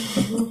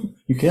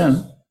 You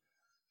can.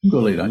 Go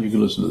lay down. You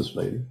can listen to this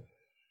later.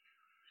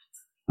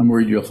 I'm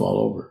worried you'll fall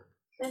over.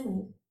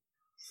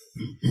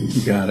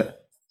 You got it.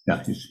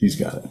 Yeah, he's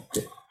got it.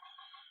 Okay.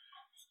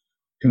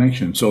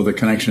 Connection. So the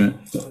connection.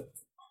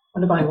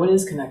 Montebaing, what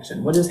is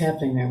connection? What is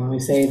happening there when we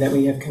say that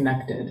we have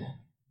connected?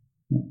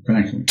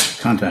 Connection.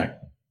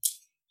 Contact.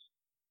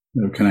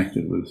 We're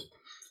connected with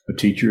a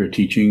teacher, a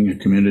teaching, a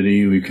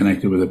community. We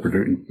connected with a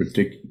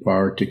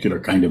particular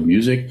kind of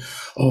music.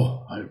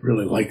 Oh, I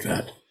really like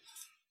that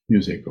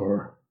music,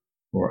 or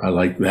I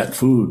like that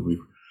food. We've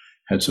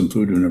had some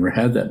food, we've never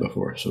had that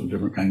before, so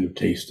different kind of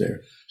taste there.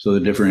 So the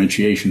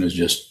differentiation is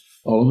just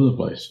all over the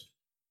place.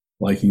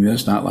 Liking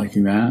this, not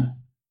liking that.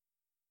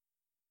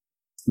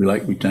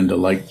 We tend to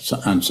like,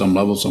 on some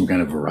level, some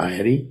kind of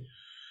variety.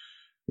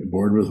 Get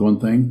bored with one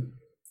thing.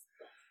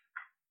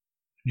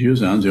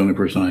 Juzan's the only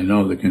person I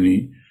know that can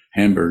eat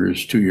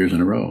hamburgers 2 years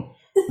in a row.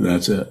 And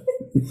that's it.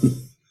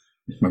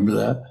 Remember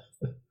that?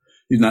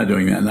 He's not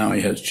doing that now. He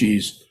has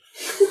cheese.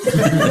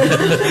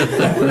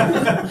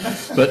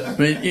 But I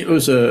mean, it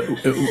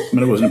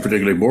wasn't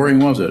particularly boring,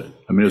 was it?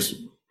 I mean, it's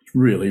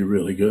really,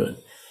 really good.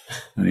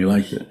 And he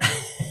liked it.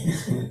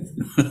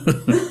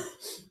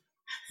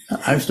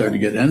 I've started to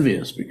get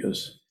envious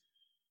because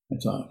I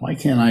thought, why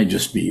can't I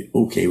just be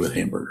okay with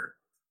hamburger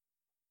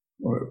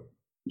or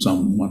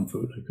one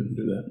food? I couldn't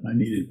do that. I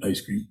needed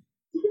ice cream.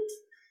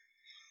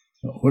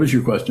 So what is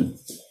your question?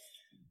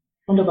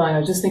 Divine, I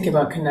was just thinking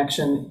about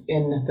connection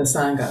in the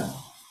Sangha.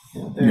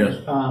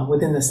 Yes.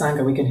 Within the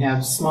Sangha, we can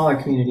have smaller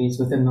communities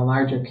within the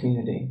larger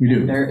community. We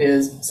do. There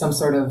is some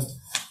sort of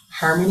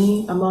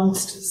harmony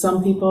amongst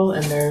some people,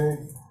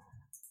 and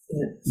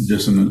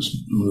Dissonance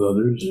with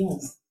others.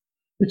 Yes.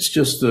 It's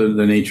just the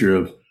nature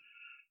of,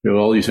 we have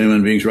all these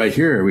human beings right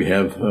here. We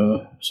have,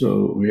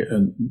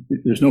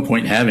 there's no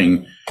point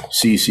having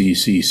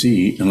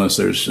CCCC unless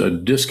there's a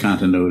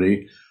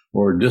discontinuity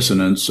or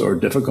dissonance or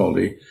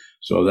difficulty.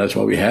 So that's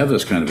why we have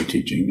this kind of a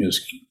teaching,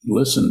 is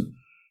listen.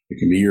 It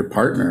can be your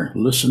partner.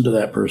 Listen to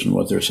that person,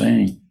 what they're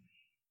saying.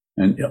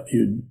 And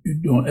you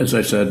don't, as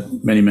I've said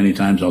many, many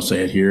times, I'll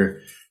say it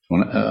here.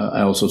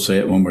 I also say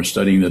it when we're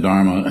studying the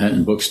Dharma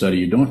in book study.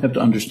 You don't have to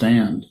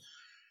understand.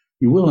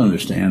 You will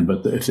understand,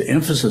 but if the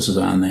emphasis is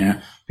on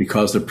there,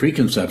 because the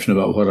preconception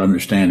about what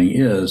understanding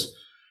is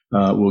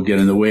will get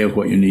in the way of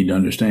what you need to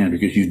understand,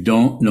 because you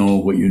don't know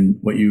what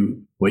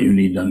you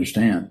need to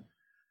understand.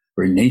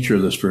 The very nature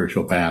of the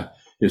spiritual path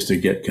is to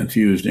get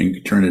confused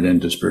and turn it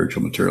into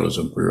spiritual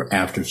materialism or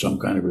after some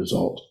kind of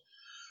result.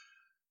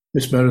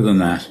 It's better than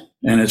that,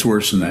 and it's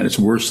worse than that. It's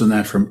worse than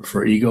that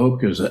for ego,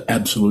 because the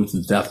absolute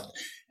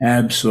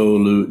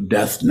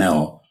death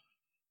knell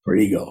for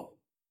ego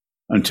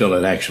until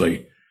it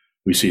actually,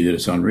 we see that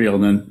it's unreal.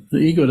 And then the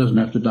ego doesn't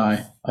have to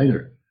die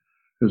either.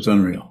 It's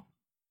unreal.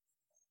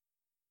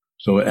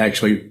 So it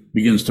actually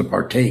begins to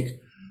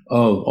partake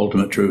of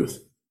ultimate truth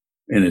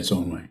in its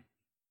own way.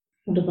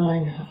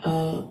 Divine,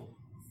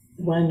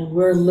 when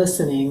we're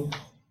listening,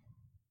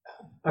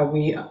 are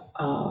we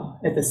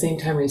at the same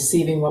time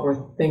receiving what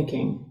we're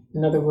thinking?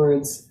 In other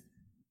words,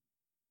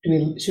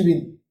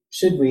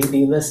 should we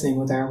be listening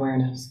with our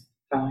awareness?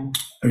 Fine.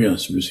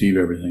 Yes, receive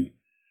everything.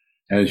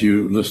 As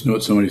you listen to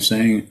what somebody's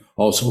saying,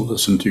 also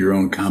listen to your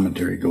own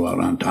commentary, go out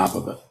on top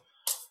of it.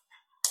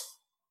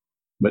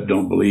 But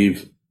don't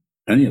believe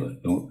any of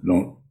it.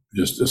 Don't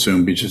just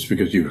assume just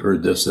because you've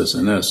heard this, this,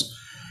 and this.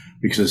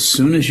 Because as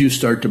soon as you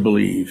start to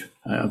believe,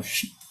 I've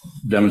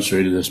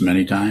demonstrated this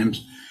many times,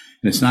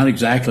 and it's not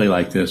exactly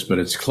like this, but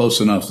it's close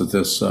enough that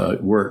this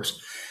works.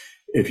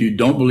 If you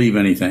don't believe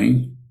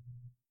anything,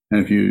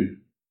 and if you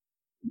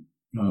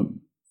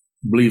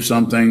believe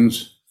some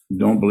things,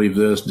 don't believe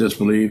this,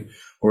 disbelieve,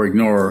 or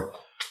ignore,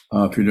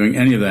 if you're doing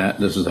any of that,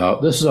 this is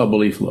how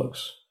belief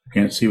looks.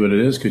 You can't see what it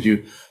is because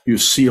you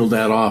sealed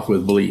that off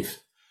with belief.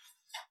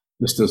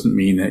 This doesn't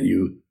mean that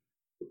you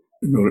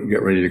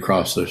get ready to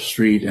cross the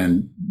street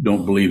and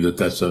don't believe that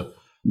that's a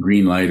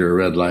green light or a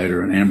red light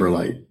or an amber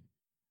light,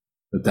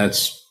 that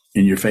that's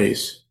in your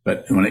face.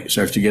 But when it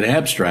starts to get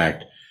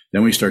abstract,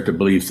 then we start to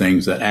believe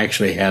things that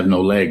actually have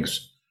no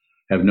legs,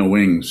 have no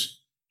wings,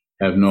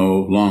 have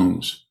no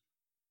lungs,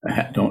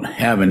 don't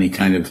have any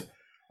kind of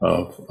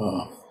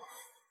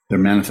their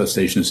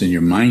manifestations in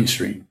your mind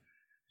stream,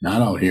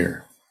 not out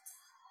here.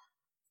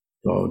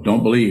 So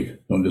don't believe,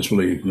 don't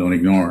disbelieve, don't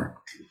ignore.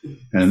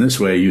 And in this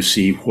way, you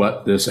see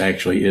what this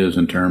actually is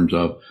in terms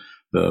of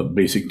the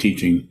basic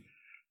teaching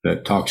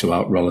that talks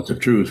about relative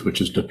truth,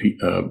 which is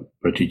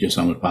Pratitya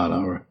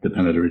Samutpada, or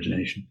dependent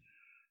origination.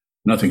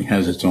 Nothing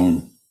has its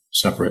own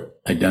separate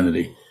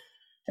identity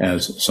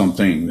as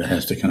something that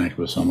has to connect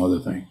with some other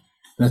thing.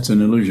 That's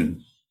an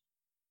illusion.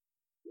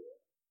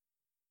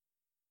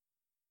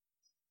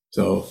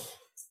 So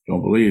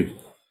don't believe,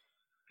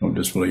 don't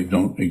disbelieve,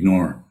 don't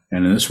ignore.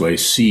 And in this way,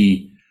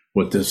 see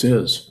what this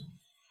is,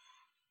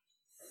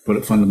 what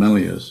it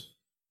fundamentally is.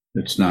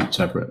 It's not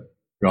separate.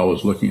 You're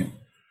always looking at it.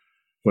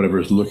 Whatever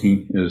is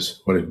looking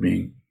is what is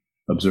being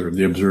observed,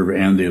 the observer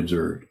and the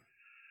observed,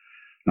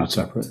 not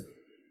separate.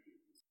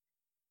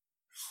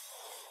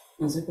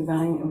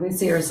 If we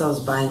see ourselves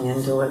buying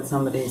into what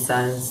somebody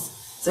says,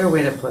 is there a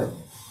way to put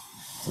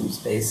some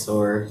space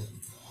or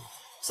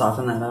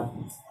soften that up,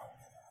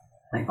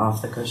 like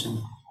off the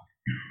cushion?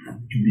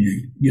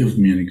 Give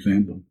me an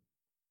example.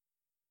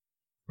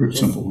 Pretty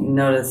Just simple one.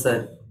 notice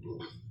that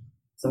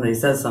somebody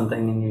says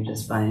something and you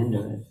just buy into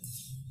it.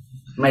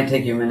 It might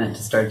take you a minute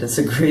to start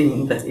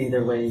disagreeing, but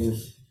either way you've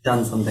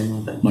done something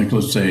with it. Like,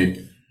 let's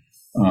say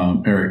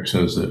Eric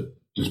says that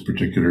this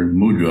particular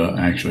mudra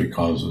actually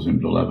causes him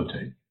to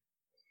levitate.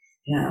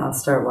 Yeah, I'll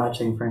start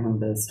watching for him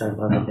to start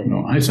levitating.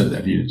 No, I said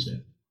that. He didn't say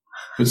it.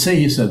 But say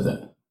he said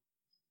that.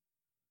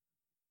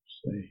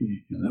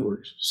 That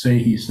works. Say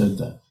he said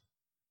that.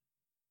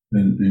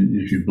 Then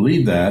if you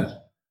believe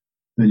that,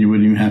 then you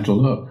wouldn't even have to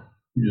look.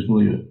 You just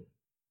believe it.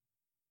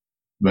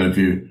 But if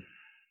you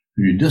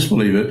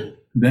disbelieve it,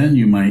 then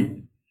you might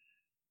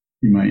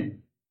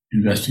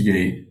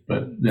investigate.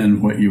 But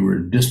then what you were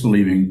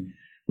disbelieving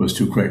was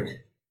too quick.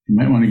 You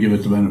might want to give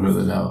it the benefit of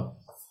the doubt.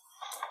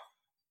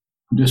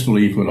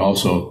 Disbelief would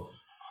also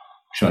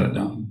shut it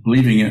down.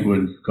 Believing it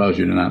would cause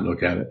you to not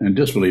look at it, and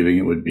disbelieving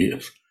it would be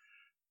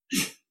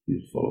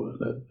He's full of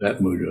that. That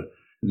mudra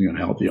isn't going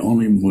to help. The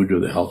only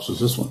mudra that helps is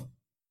this one.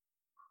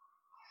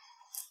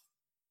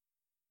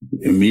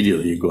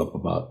 Immediately you go up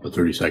about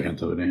 30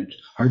 seconds of an inch.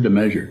 Hard to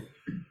measure.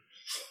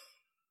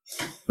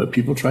 But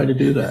people try to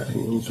do that with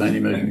little tiny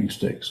measuring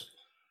sticks.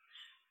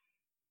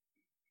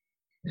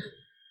 Of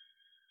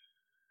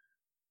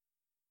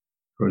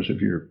course,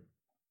 if you're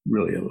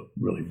really a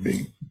really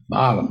big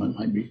bottom,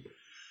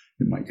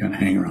 it might kind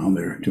of hang around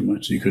there too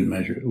much, so you couldn't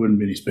measure it. There wouldn't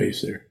be any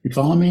space there. You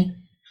follow me?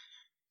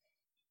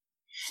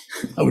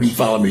 I wouldn't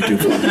follow me too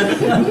far.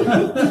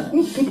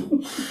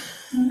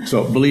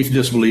 So belief,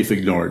 disbelief,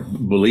 ignored.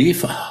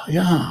 Belief,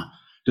 yeah.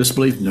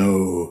 Disbelief,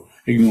 no.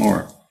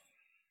 Ignore.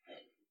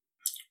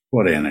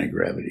 What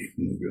anti-gravity?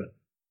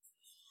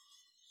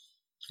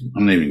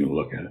 I'm not even going to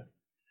look at it.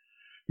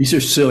 These are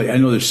silly. I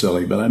know they're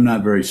silly, but I'm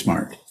not very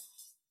smart.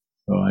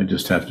 So I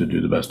just have to do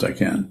the best I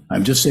can.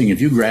 I'm just saying,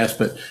 if you grasp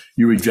it,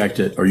 you reject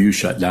it, or you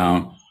shut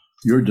down,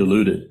 you're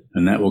deluded,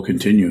 and that will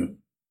continue,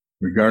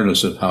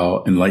 regardless of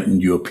how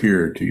enlightened you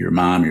appear to your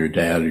mom, your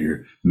dad, or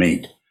your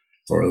mate,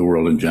 or the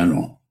world in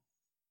general.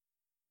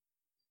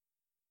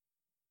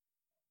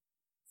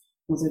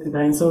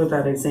 So with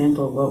that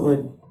example, what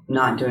would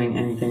not doing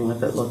anything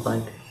with it look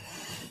like?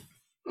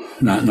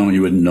 Not knowing,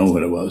 you wouldn't know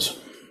what it was.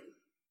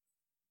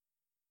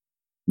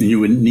 And you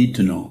wouldn't need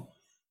to know.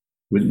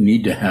 Wouldn't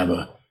need to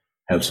have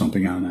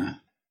something on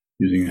that,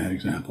 using that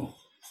example.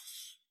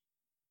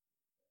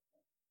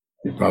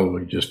 You'd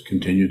probably just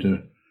continue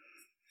to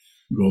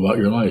go about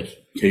your life.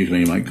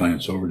 Occasionally you might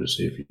glance over to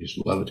see if he's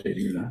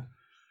levitating or not.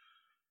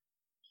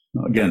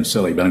 Well, again,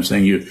 silly, but I'm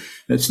saying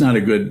it's not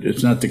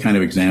the kind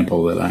of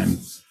example that I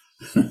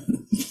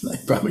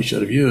probably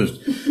should have used.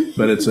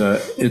 But if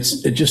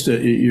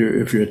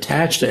you're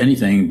attached to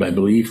anything by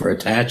belief, or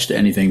attached to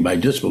anything by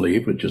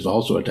disbelief, which is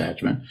also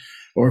attachment,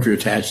 or if you're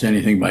attached to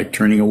anything by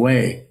turning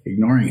away,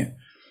 ignoring it,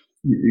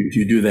 if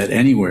you do that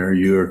anywhere,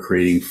 you are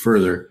creating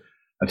further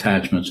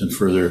attachments and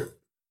further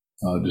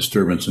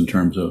disturbance in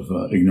terms of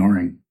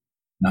ignoring,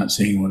 not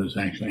seeing what is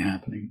actually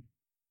happening.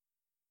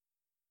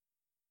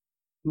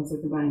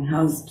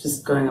 How's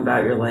just going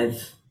about your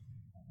life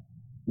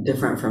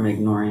different from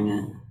ignoring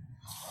it?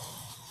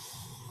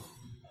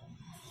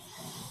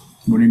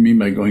 What do you mean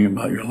by going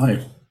about your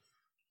life?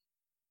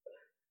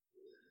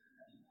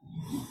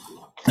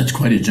 That's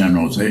quite a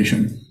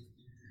generalization.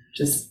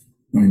 Just,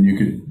 I mean,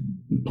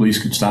 the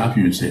police could stop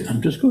you and say,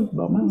 I'm just going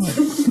about my life.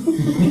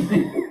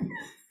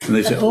 And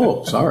they say,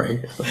 oh,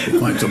 sorry, we'll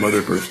find some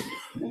other person.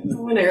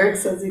 when Eric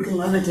says he can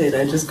levitate,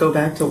 I just go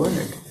back to work.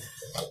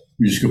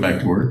 You just go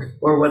back to work?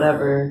 Or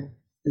whatever.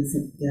 Do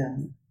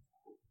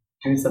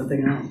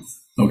something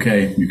else.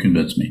 Okay, you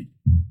convinced me.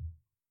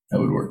 That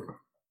would work.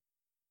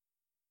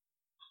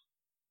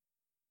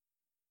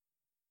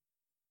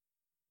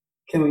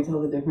 Can we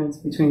tell the difference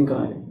between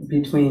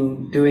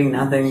doing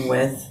nothing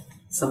with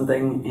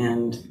something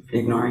and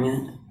ignoring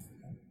it?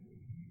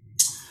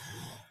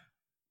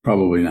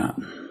 Probably not.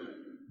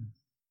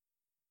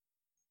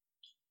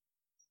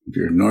 If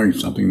you're ignoring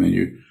something, then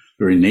the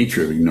very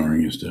nature of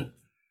ignoring is to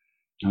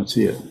not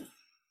see it.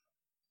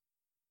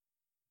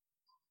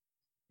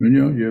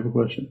 Minyo, you have a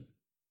question?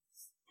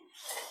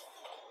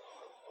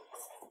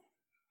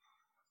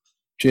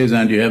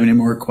 Chazan, do you have any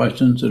more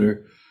questions that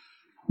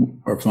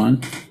are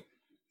fun?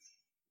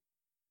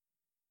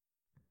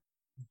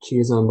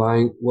 Chazan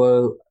buying.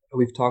 Well,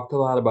 we've talked a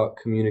lot about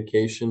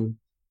communication,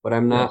 but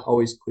I'm not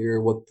always clear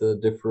what the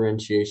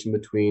differentiation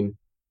between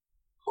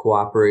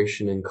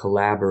cooperation and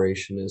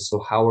collaboration is.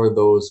 So how are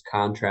those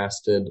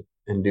contrasted,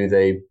 and do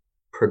they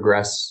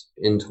progress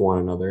into one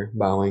another?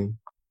 Bowing.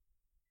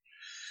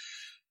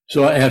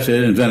 So I have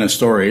to invent a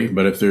story,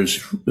 but if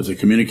the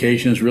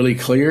communication is really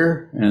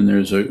clear and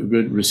there's a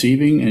good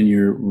receiving and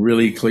you're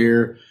really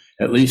clear,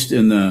 at least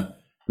in the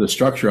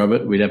structure of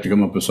it, we'd have to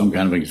come up with some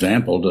kind of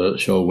example to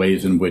show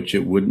ways in which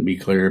it wouldn't be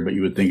clear, but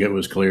you would think it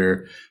was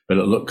clear, but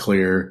it looked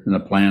clear, and the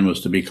plan was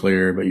to be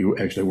clear, but you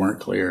actually weren't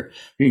clear.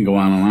 You can go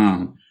on and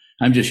on.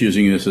 I'm just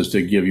using this as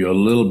to give you a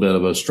little bit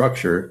of a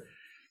structure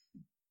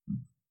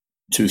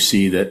to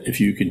see that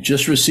if you could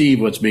just receive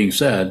what's being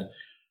said,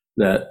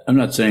 that I'm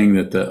not saying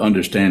that the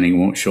understanding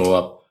won't show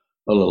up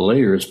a little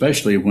later,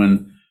 especially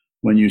when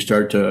you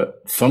start to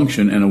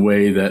function in a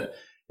way that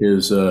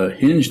is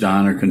hinged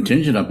on or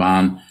contingent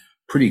upon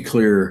pretty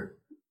clear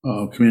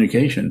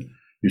communication.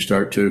 You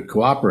start to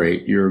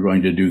cooperate. You're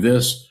going to do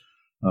this.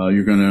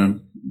 You're going to,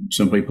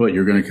 simply put,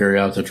 you're going to carry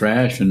out the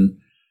trash, and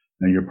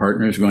your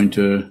partner is going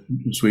to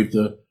sweep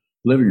the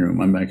living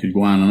room. I mean, I could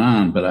go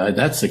on, but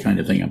that's the kind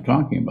of thing I'm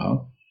talking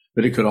about.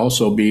 But it could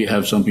also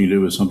have something to do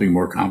with something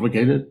more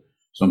complicated,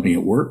 something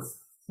at work,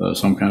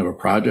 some kind of a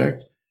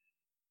project.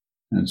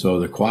 And so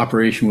the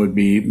cooperation would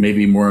be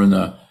maybe more in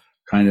the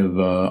kind of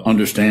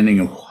understanding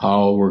of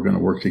how we're going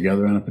to work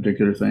together on a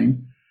particular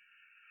thing.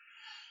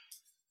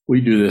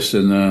 We do this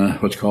in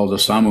what's called a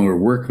Samular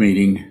work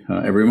meeting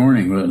every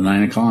morning at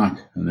 9 o'clock.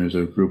 And there's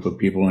a group of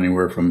people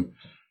anywhere from,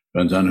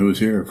 depends on who's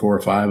here, 4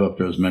 or 5 up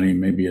to as many,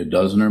 maybe a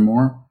dozen or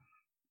more,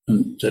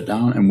 and sit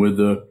down. And with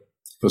the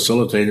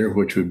facilitator,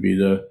 which would be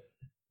the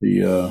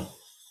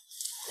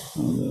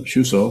the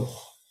Shuso,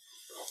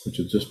 which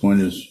at this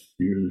point is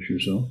you're the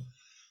Shuso,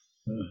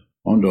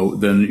 Ondo,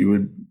 then you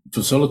would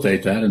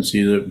facilitate that and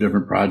see the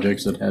different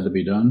projects that had to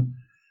be done.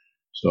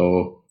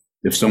 So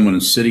if someone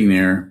is sitting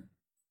there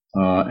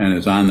and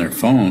is on their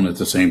phone at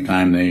the same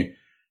time they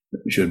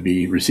should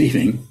be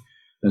receiving,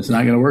 it's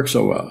not going to work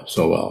so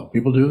well.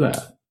 People do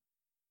that.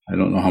 I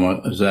don't know how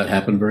much, does that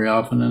happen very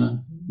often?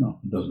 No,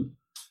 it doesn't.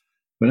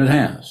 But it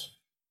has,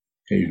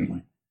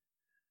 occasionally.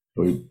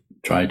 So we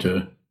try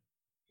to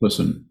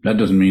listen. That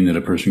doesn't mean that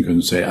a person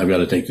couldn't say, I've got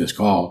to take this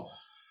call.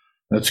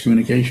 That's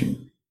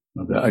communication.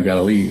 I got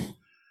to leave.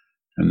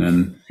 And then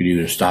you could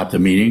either stop the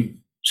meeting,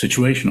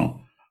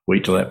 situational,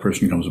 wait till that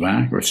person comes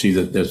back, or see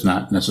that that's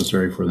not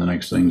necessary for the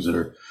next things that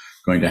are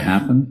going to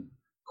happen.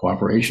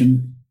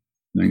 Cooperation.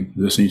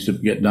 This needs to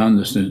get done.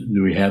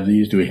 Do we have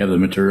these? Do we have the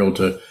material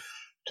to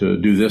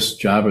do this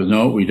job? Or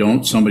no, we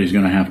don't. Somebody's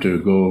going to have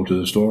to go to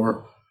the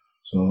store.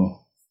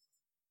 So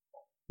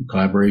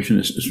collaboration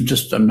is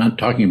just, I'm not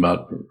talking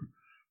about,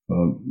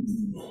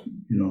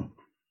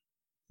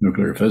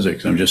 nuclear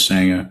physics. I'm just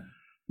saying a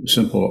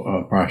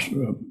simple process.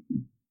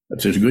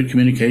 If there's good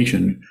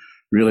communication,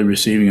 really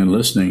receiving and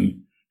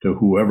listening to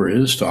whoever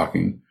is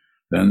talking,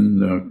 then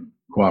the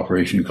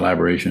cooperation,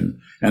 collaboration,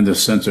 and the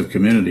sense of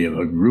community of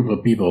a group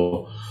of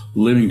people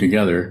living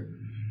together.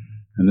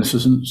 And this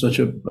isn't such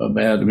a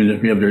bad, I mean,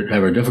 we have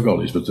our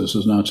difficulties, but this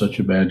is not such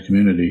a bad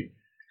community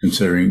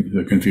considering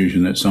the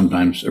confusion that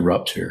sometimes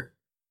erupts here.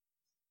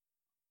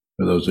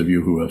 For those of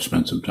you who have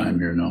spent some time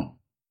here know,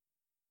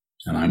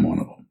 and I'm one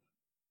of them.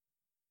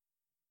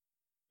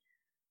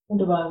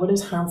 Devon, what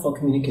is harmful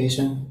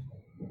communication?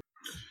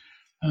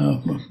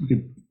 We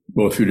could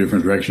go a few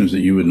different directions that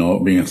you would know.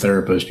 Being a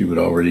therapist, you would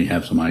already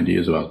have some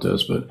ideas about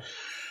this, but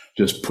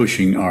just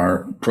pushing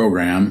our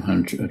program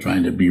and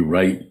trying to be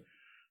right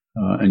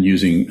and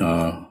using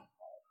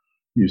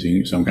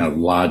some kind of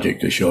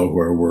logic to show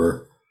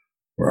where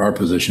our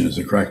position is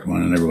the correct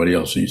one and everybody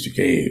else needs to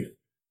cave,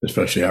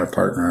 especially our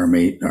partner, our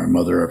mate, our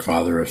mother, our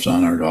father, our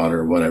son, our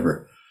daughter,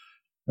 whatever,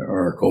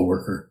 or our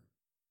coworker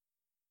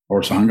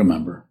or Sangha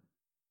member.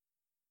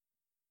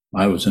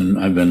 I've been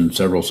in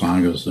several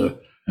Sanghas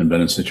and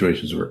been in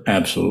situations where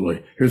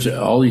absolutely, here's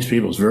all these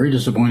people. It's very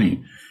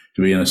disappointing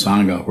to be in a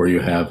Sangha where you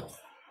have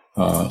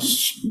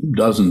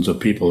dozens of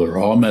people that are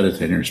all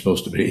meditating, are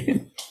supposed to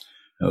be,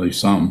 at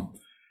least some,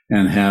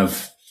 and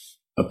have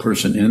a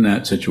person in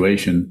that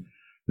situation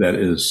that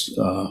is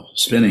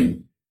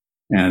spinning,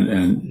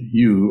 and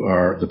you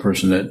are the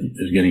person that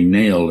is getting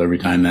nailed every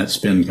time that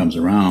spin comes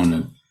around,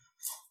 and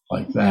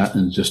like that,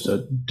 and just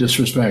a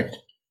disrespect.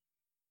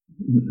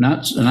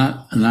 Not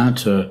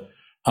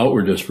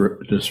outward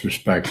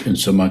disrespect in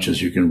so much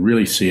as you can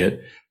really see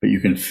it, but you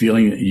can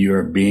feeling that you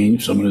are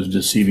someone is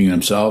deceiving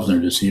themselves and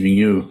they're deceiving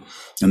you.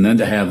 And then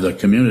to have the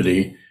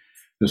community,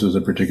 this was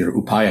a particular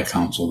Upaya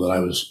council that I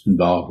was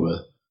involved with.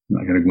 I'm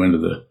not going to go into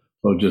the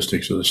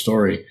logistics of the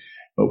story,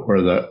 but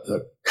where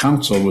the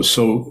council was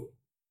so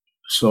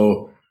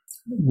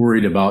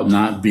worried about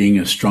not being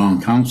a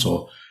strong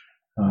council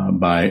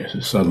by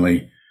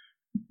suddenly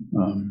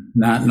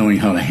not knowing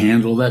how to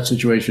handle that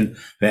situation,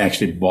 they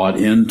actually bought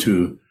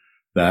into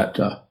that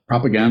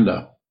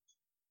propaganda.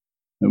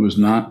 It was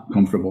not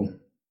comfortable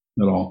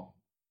at all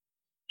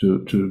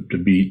to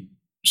be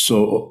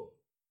so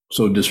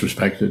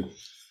disrespected.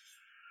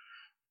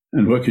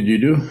 And what could you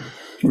do?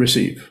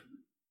 Receive.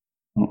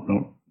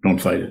 Don't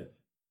fight it.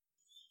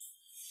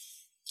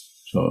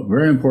 So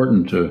very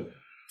important to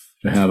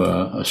have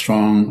a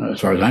strong,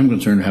 as far as I'm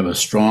concerned, to have a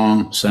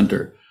strong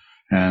center,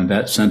 and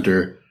that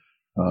center.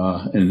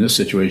 In this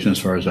situation, as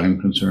far as I'm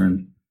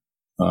concerned,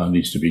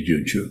 needs to be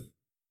Junshu.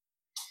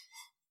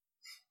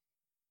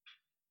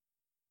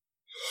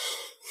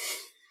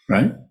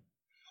 Right?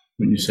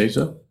 Wouldn't you say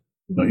so?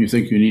 Don't you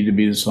think you need to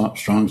be the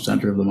strong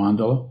center of the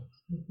mandala?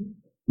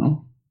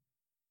 No?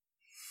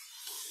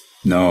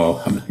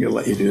 No, I'm not going to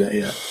let you do that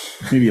yet.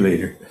 Maybe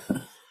later.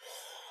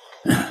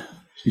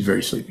 She's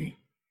very sleepy.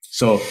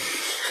 So,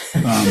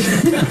 she's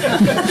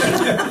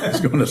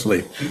going to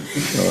sleep.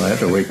 So I have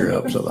to wake her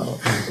up. So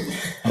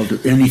I'll do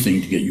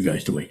anything to get you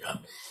guys to wake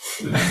up.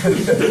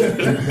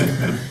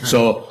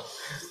 So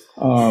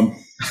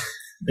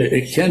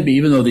it can be,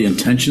 even though the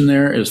intention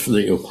there is for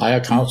the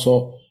Upaya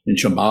Council in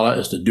Shambhala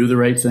is to do the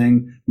right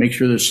thing, make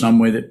sure there's some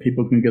way that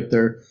people can get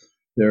their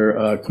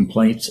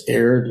complaints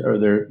aired or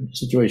their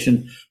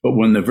situation. But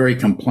when the very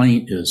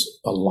complaint is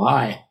a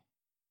lie,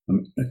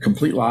 a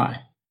complete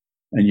lie,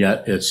 and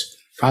yet it's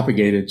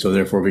propagated, so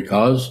therefore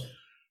because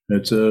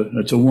it's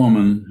a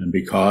woman, and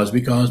because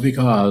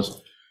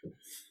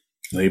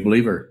they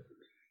believe her,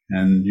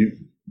 and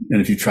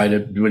if you try to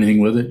do anything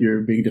with it,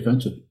 you're being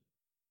defensive.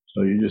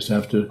 So you just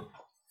have to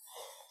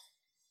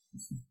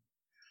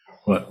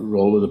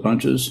roll with the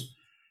punches?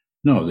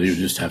 No, you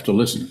just have to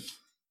listen.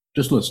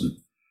 Just listen.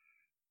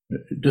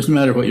 It doesn't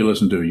matter what you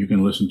listen to. You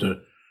can listen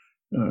to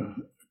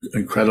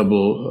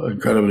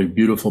incredibly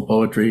beautiful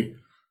poetry,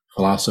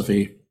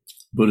 philosophy,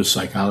 Buddhist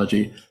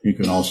psychology. You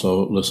can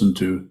also listen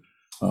to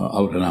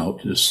out and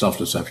out, just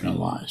self-deception and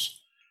lies.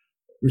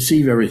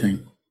 Receive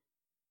everything.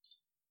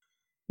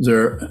 Is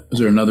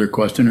there another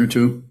question or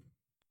two?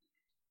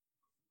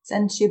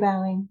 Senshu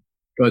bowing.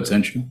 Go ahead,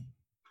 Senshu.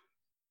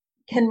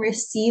 Can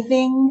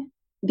receiving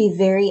be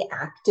very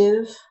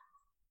active?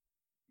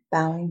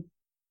 Bowing.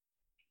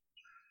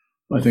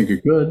 I think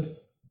it could.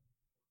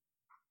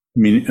 I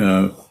mean,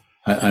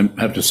 I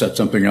have to set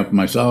something up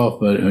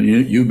myself, but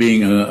you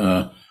being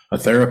a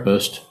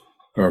therapist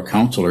or a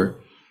counselor,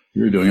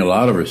 you're doing a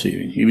lot of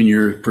receiving. Even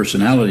your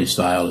personality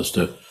style is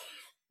to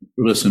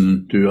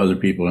listen to other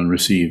people and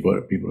receive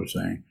what people are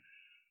saying.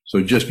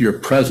 So just your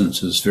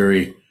presence is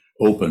very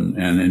open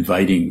and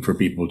inviting for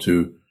people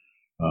to,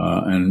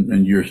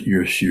 and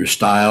your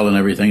style and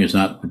everything is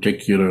not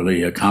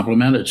particularly a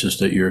compliment. It's just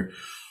that your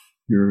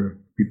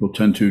people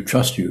tend to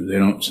trust you. They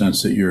don't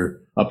sense that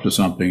you're up to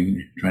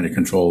something, trying to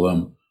control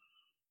them.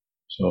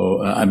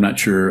 So I'm not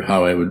sure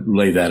how I would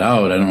lay that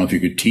out. I don't know if you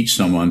could teach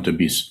someone to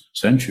be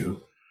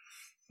Senshu.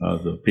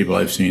 The people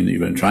I've seen that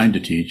you've been trying to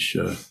teach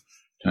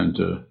tend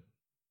to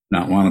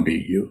not want to be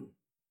you.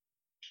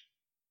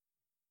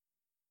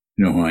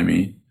 You know who I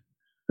mean?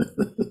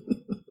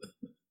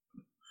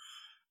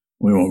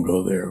 We won't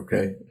go there,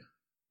 okay?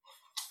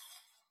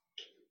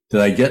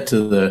 Did I get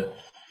to the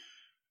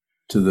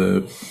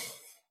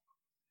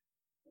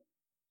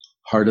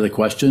heart of the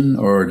question,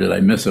 or did I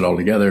miss it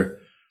altogether?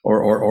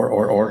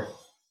 Or?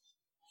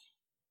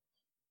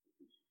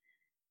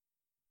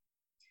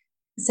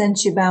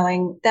 Senshu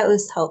bowing, that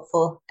was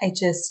helpful. I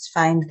just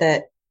find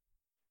that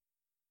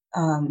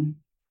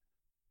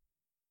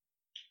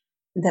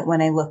that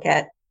when I look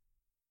at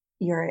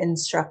your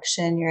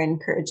instruction, your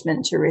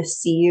encouragement to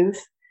receive,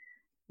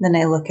 then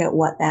I look at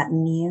what that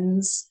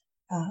means.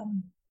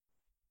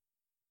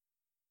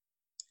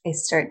 I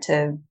start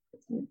to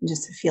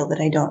just feel that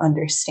I don't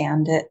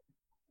understand it.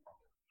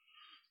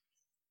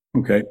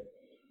 Okay.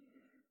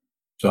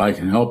 So I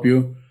can help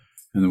you,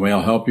 and the way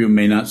I'll help you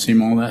may not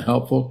seem all that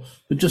helpful,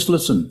 but just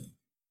listen.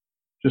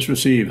 Just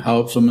receive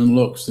how someone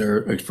looks, their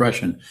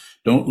expression.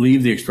 Don't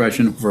leave the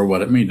expression for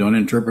what it means. Don't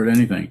interpret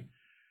anything.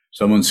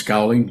 Someone's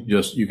scowling,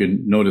 you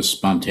can notice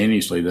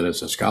spontaneously that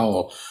it's a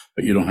scowl,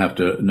 but you don't have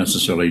to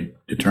necessarily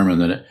determine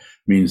that it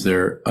means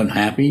they're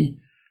unhappy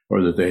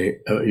or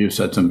that you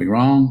said something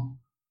wrong.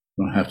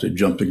 You don't have to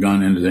jump the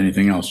gun into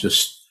anything else.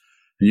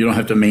 And you don't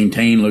have to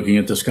maintain looking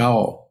at the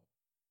scowl,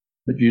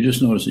 but you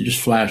just notice it.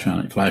 Just flash on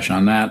it. Flash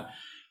on that.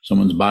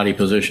 Someone's body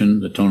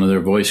position, the tone of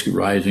their voice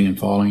rising and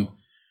falling,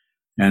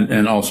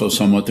 and also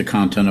somewhat the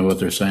content of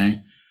what they're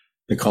saying,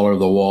 the color of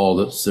the wall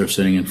that they're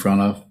sitting in front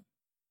of,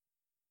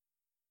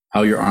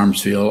 how your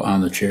arms feel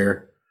on the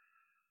chair.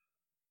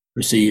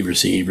 Receive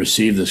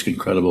this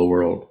incredible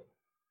world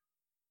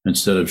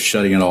instead of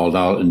shutting it all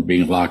out and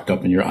being locked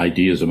up in your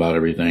ideas about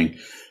everything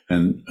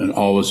and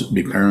always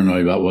be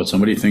paranoid about what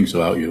somebody thinks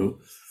about you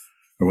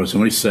or what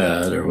somebody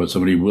said or what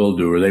somebody will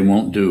do or they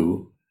won't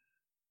do.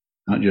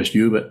 Not just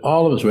you, but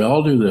all of us. We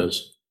all do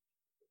this.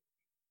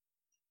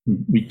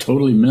 We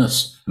totally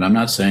miss. And I'm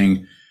not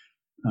saying,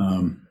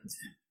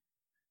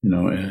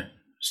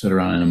 sit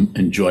around and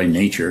enjoy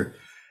nature.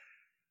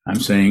 I'm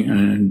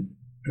saying,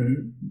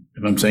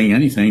 if I'm saying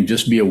anything,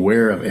 just be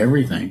aware of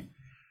everything.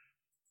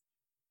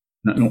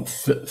 Don't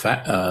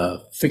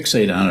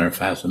fixate on it or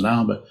fasten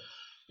down, but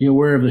be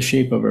aware of the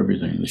shape of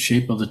everything, the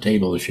shape of the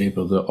table, the shape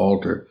of the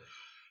altar,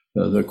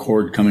 the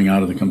cord coming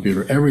out of the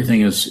computer.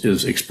 Everything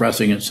is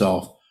expressing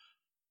itself.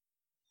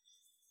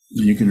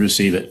 And you can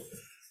receive it.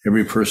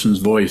 Every person's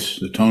voice,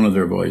 the tone of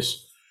their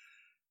voice.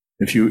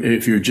 If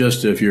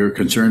you're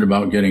concerned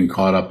about getting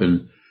caught up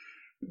in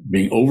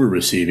being over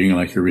receiving,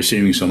 like you're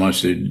receiving so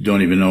much that you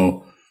don't even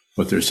know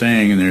what they're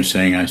saying, and they're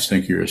saying, I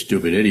think you're a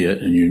stupid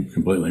idiot, and you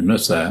completely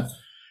miss that.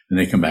 And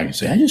they come back and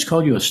say, I just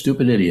called you a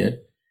stupid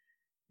idiot.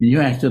 And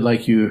you acted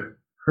like you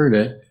heard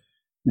it.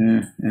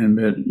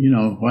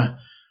 What?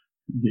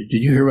 Did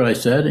you hear what I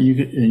said? And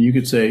you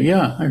could say,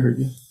 yeah, I heard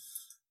you.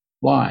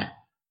 Why?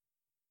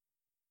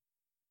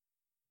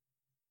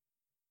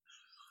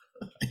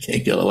 I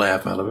can't get a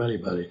laugh out of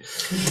anybody.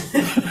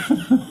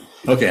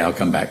 Okay, I'll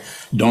come back.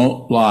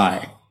 Don't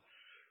lie.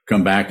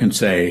 Come back and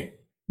say,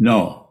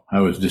 no,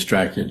 I was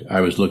distracted.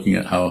 I was looking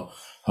at how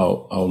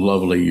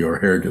lovely your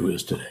hairdo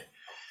is today.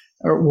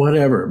 Or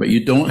whatever. But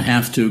you don't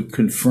have to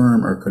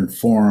confirm or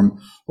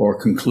conform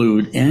or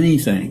conclude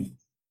anything.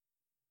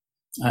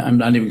 I'm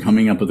not even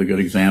coming up with a good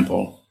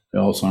example. They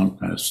all sound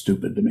kind of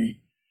stupid to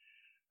me.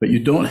 But you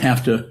don't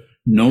have to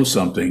know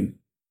something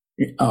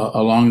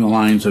along the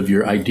lines of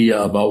your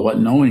idea about what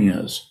knowing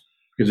is.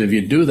 Because if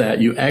you do that,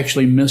 you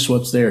actually miss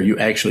what's there. You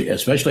actually,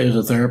 especially as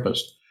a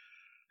therapist,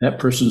 that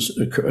person's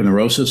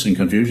neurosis and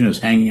confusion is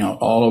hanging out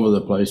all over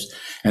the place,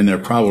 and they're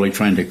probably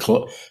trying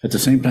to at the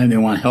same time they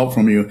want help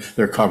from you,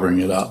 they're covering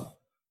it up.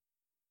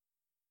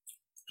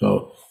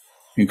 So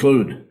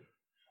include,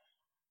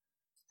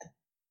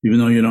 even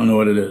though you don't know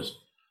what it is.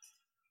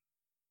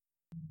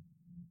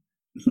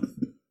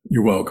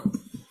 You're welcome.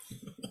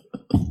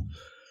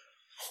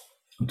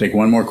 I'll take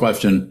one more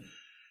question,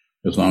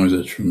 as long as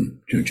it's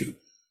from Junju.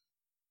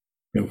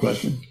 You have a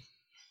question?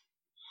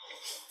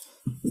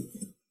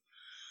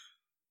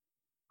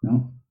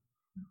 No?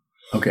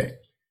 Okay.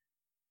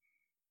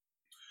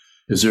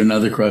 Is there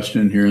another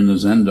question here in the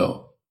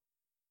Zendo?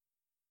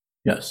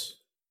 Yes,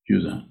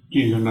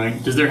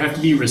 Juzan. Does there have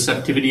to be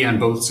receptivity on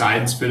both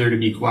sides for there to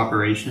be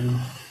cooperation?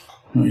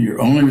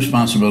 Your only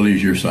responsibility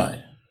is your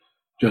side.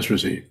 Just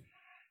receive.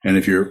 And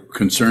if you're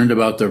concerned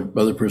about the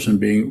other person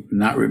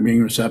not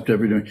being receptive,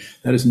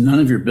 that is none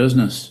of your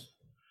business.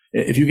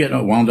 If you get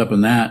wound up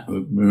in that,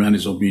 we might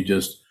as well be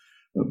just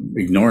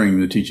ignoring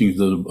the teachings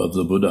of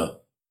the Buddha,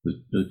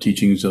 the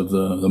teachings of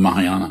the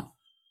Mahayana,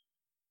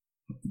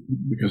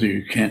 because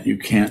you can't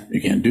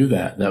do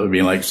that. That would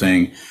be like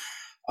saying,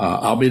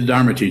 I'll be the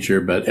Dharma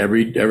teacher, but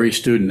every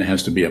student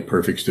has to be a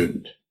perfect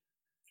student.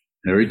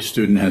 Every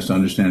student has to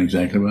understand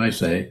exactly what I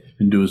say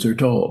and do as they're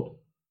told.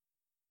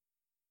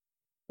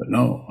 But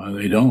no,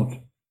 they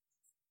don't.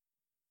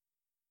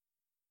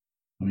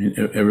 I mean,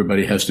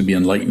 everybody has to be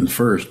enlightened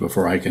first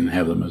before I can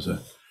have them as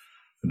a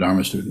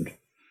Dharma student.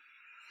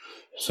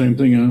 Same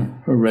thing,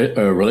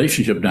 a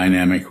relationship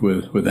dynamic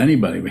with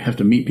anybody. We have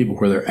to meet people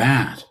where they're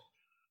at.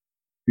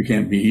 You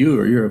can't be you,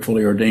 or you're a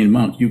fully ordained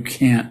monk. You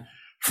can't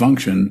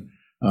function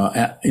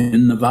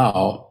in the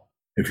vow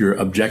if you're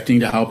objecting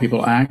to how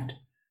people act,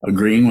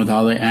 agreeing with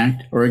how they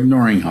act, or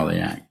ignoring how they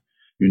act.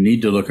 You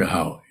need to look at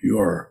how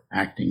you're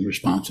acting,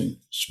 responding,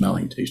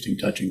 smelling, tasting,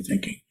 touching,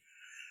 thinking.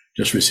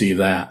 Just receive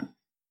that,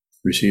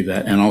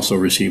 and also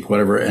receive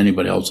whatever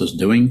anybody else is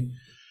doing.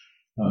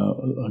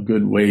 A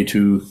good way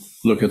to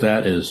look at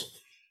that is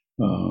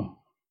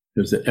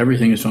that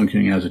everything is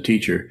functioning as a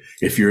teacher.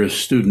 If you're a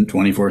student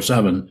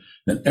 24/7,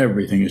 then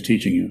everything is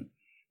teaching you.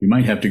 You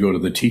might have to go to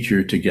the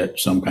teacher to get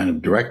some kind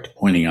of direct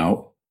pointing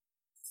out,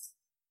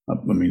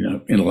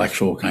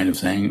 intellectual kind of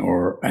thing,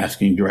 or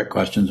asking direct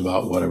questions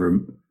about whatever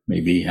may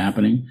be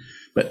happening.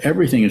 But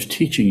everything is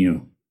teaching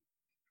you.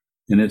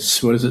 And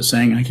what is it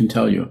saying? I can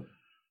tell you.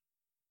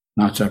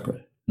 Not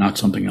separate, not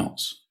something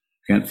else.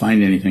 Can't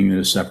find anything that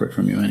is separate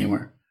from you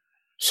anywhere.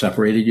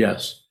 Separated,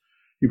 yes.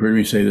 You've heard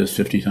me say this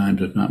 50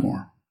 times, if not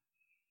more.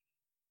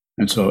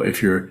 And so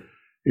if you're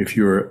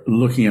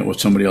looking at what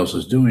somebody else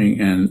is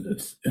doing and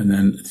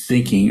then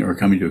thinking or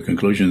coming to a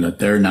conclusion that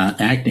they're not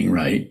acting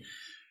right,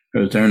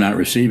 or that they're not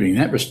receiving,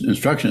 that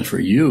instruction is for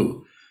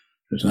you.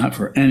 It's not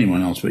for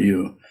anyone else but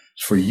you.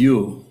 It's for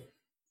you.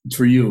 It's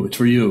for you. It's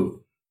for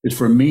you. It's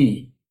for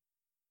me.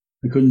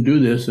 I couldn't do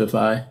this if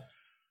I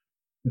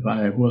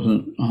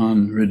wasn't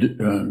on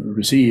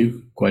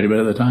receive quite a bit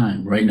of the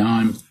time. Right now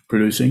I'm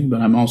producing,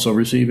 but I'm also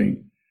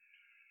receiving.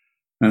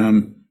 And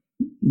I'm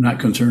not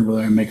concerned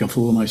whether I make a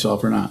fool of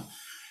myself or not.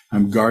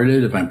 I'm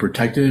guarded, if I'm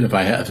protected, if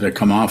I have to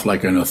come off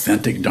like an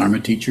authentic Dharma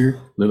teacher,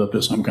 live up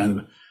to some kind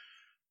of,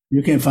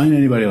 you can't find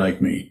anybody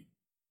like me.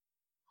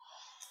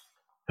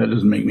 That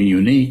doesn't make me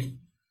unique.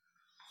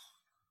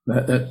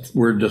 That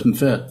word doesn't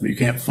fit. You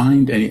can't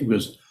find any,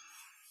 because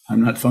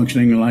I'm not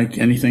functioning like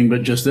anything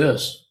but just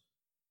this.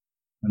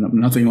 And I'm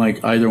nothing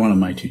like either one of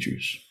my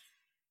teachers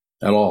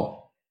at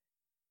all.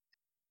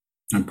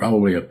 I'm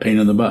probably a pain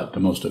in the butt to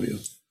most of you.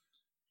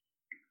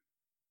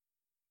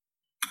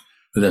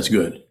 But that's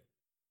good.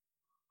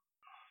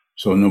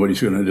 So nobody's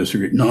going to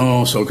disagree.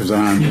 No,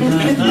 Sokuzan,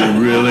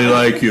 we really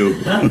like you.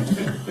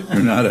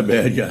 You're not a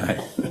bad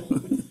guy.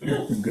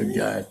 You're a good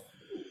guy.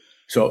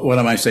 So what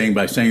am I saying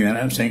by saying that?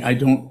 I'm saying I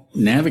don't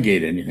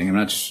navigate anything.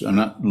 I'm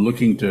not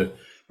looking to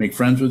make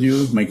friends with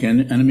you, make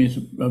enemies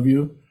of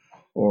you,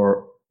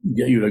 or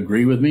get you to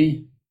agree with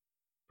me.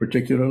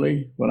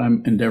 Particularly, what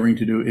I'm endeavoring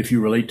to do, if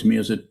you relate to me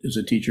as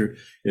a teacher,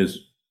 is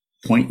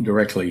point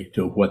directly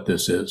to what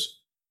this is.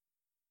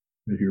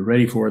 If you're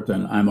ready for it,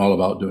 then I'm all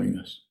about doing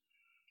this.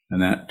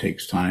 And that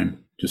takes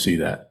time to see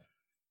that.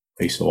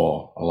 Face the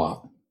wall a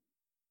lot.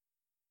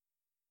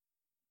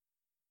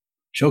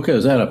 Shoka,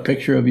 is that a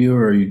picture of you,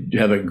 or you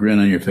have a grin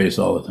on your face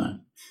all the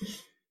time?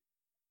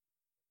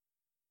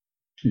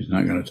 She's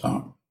not going to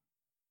talk.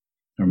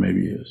 Or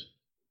maybe he is.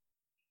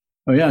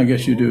 Oh, yeah, I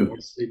guess you do.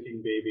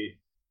 Sleeping baby.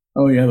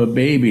 Oh, you have a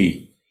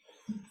baby.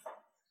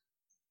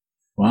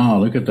 Wow,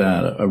 look at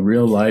that. A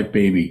real live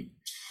baby.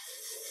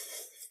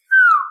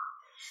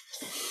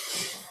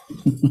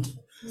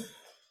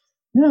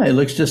 Yeah, it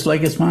looks just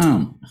like its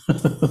mom.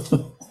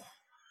 A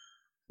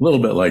little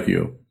bit like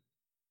you.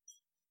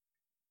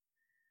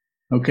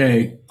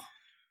 Okay.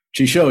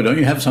 Chisho, don't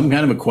you have some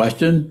kind of a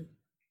question?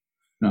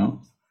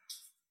 No?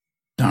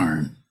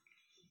 Darn.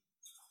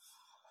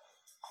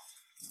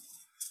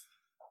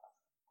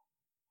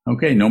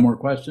 Okay, no more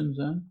questions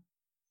then?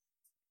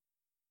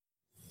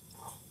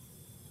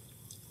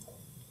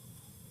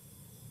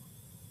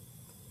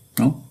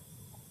 No?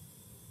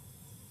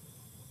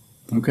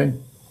 Okay.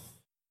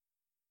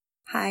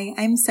 Hi,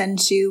 I'm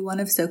Senshu, one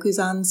of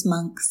Sokuzan's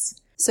monks.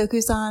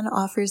 Sokuzan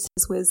offers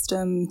his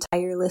wisdom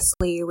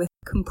tirelessly with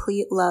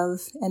complete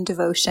love and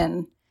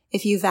devotion.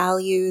 If you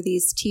value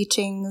these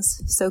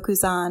teachings,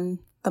 Sokuzan,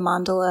 the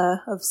mandala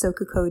of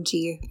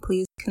Sokukoji,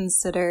 please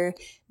consider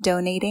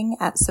donating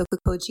at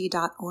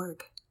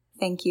sokukoji.org.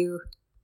 Thank you.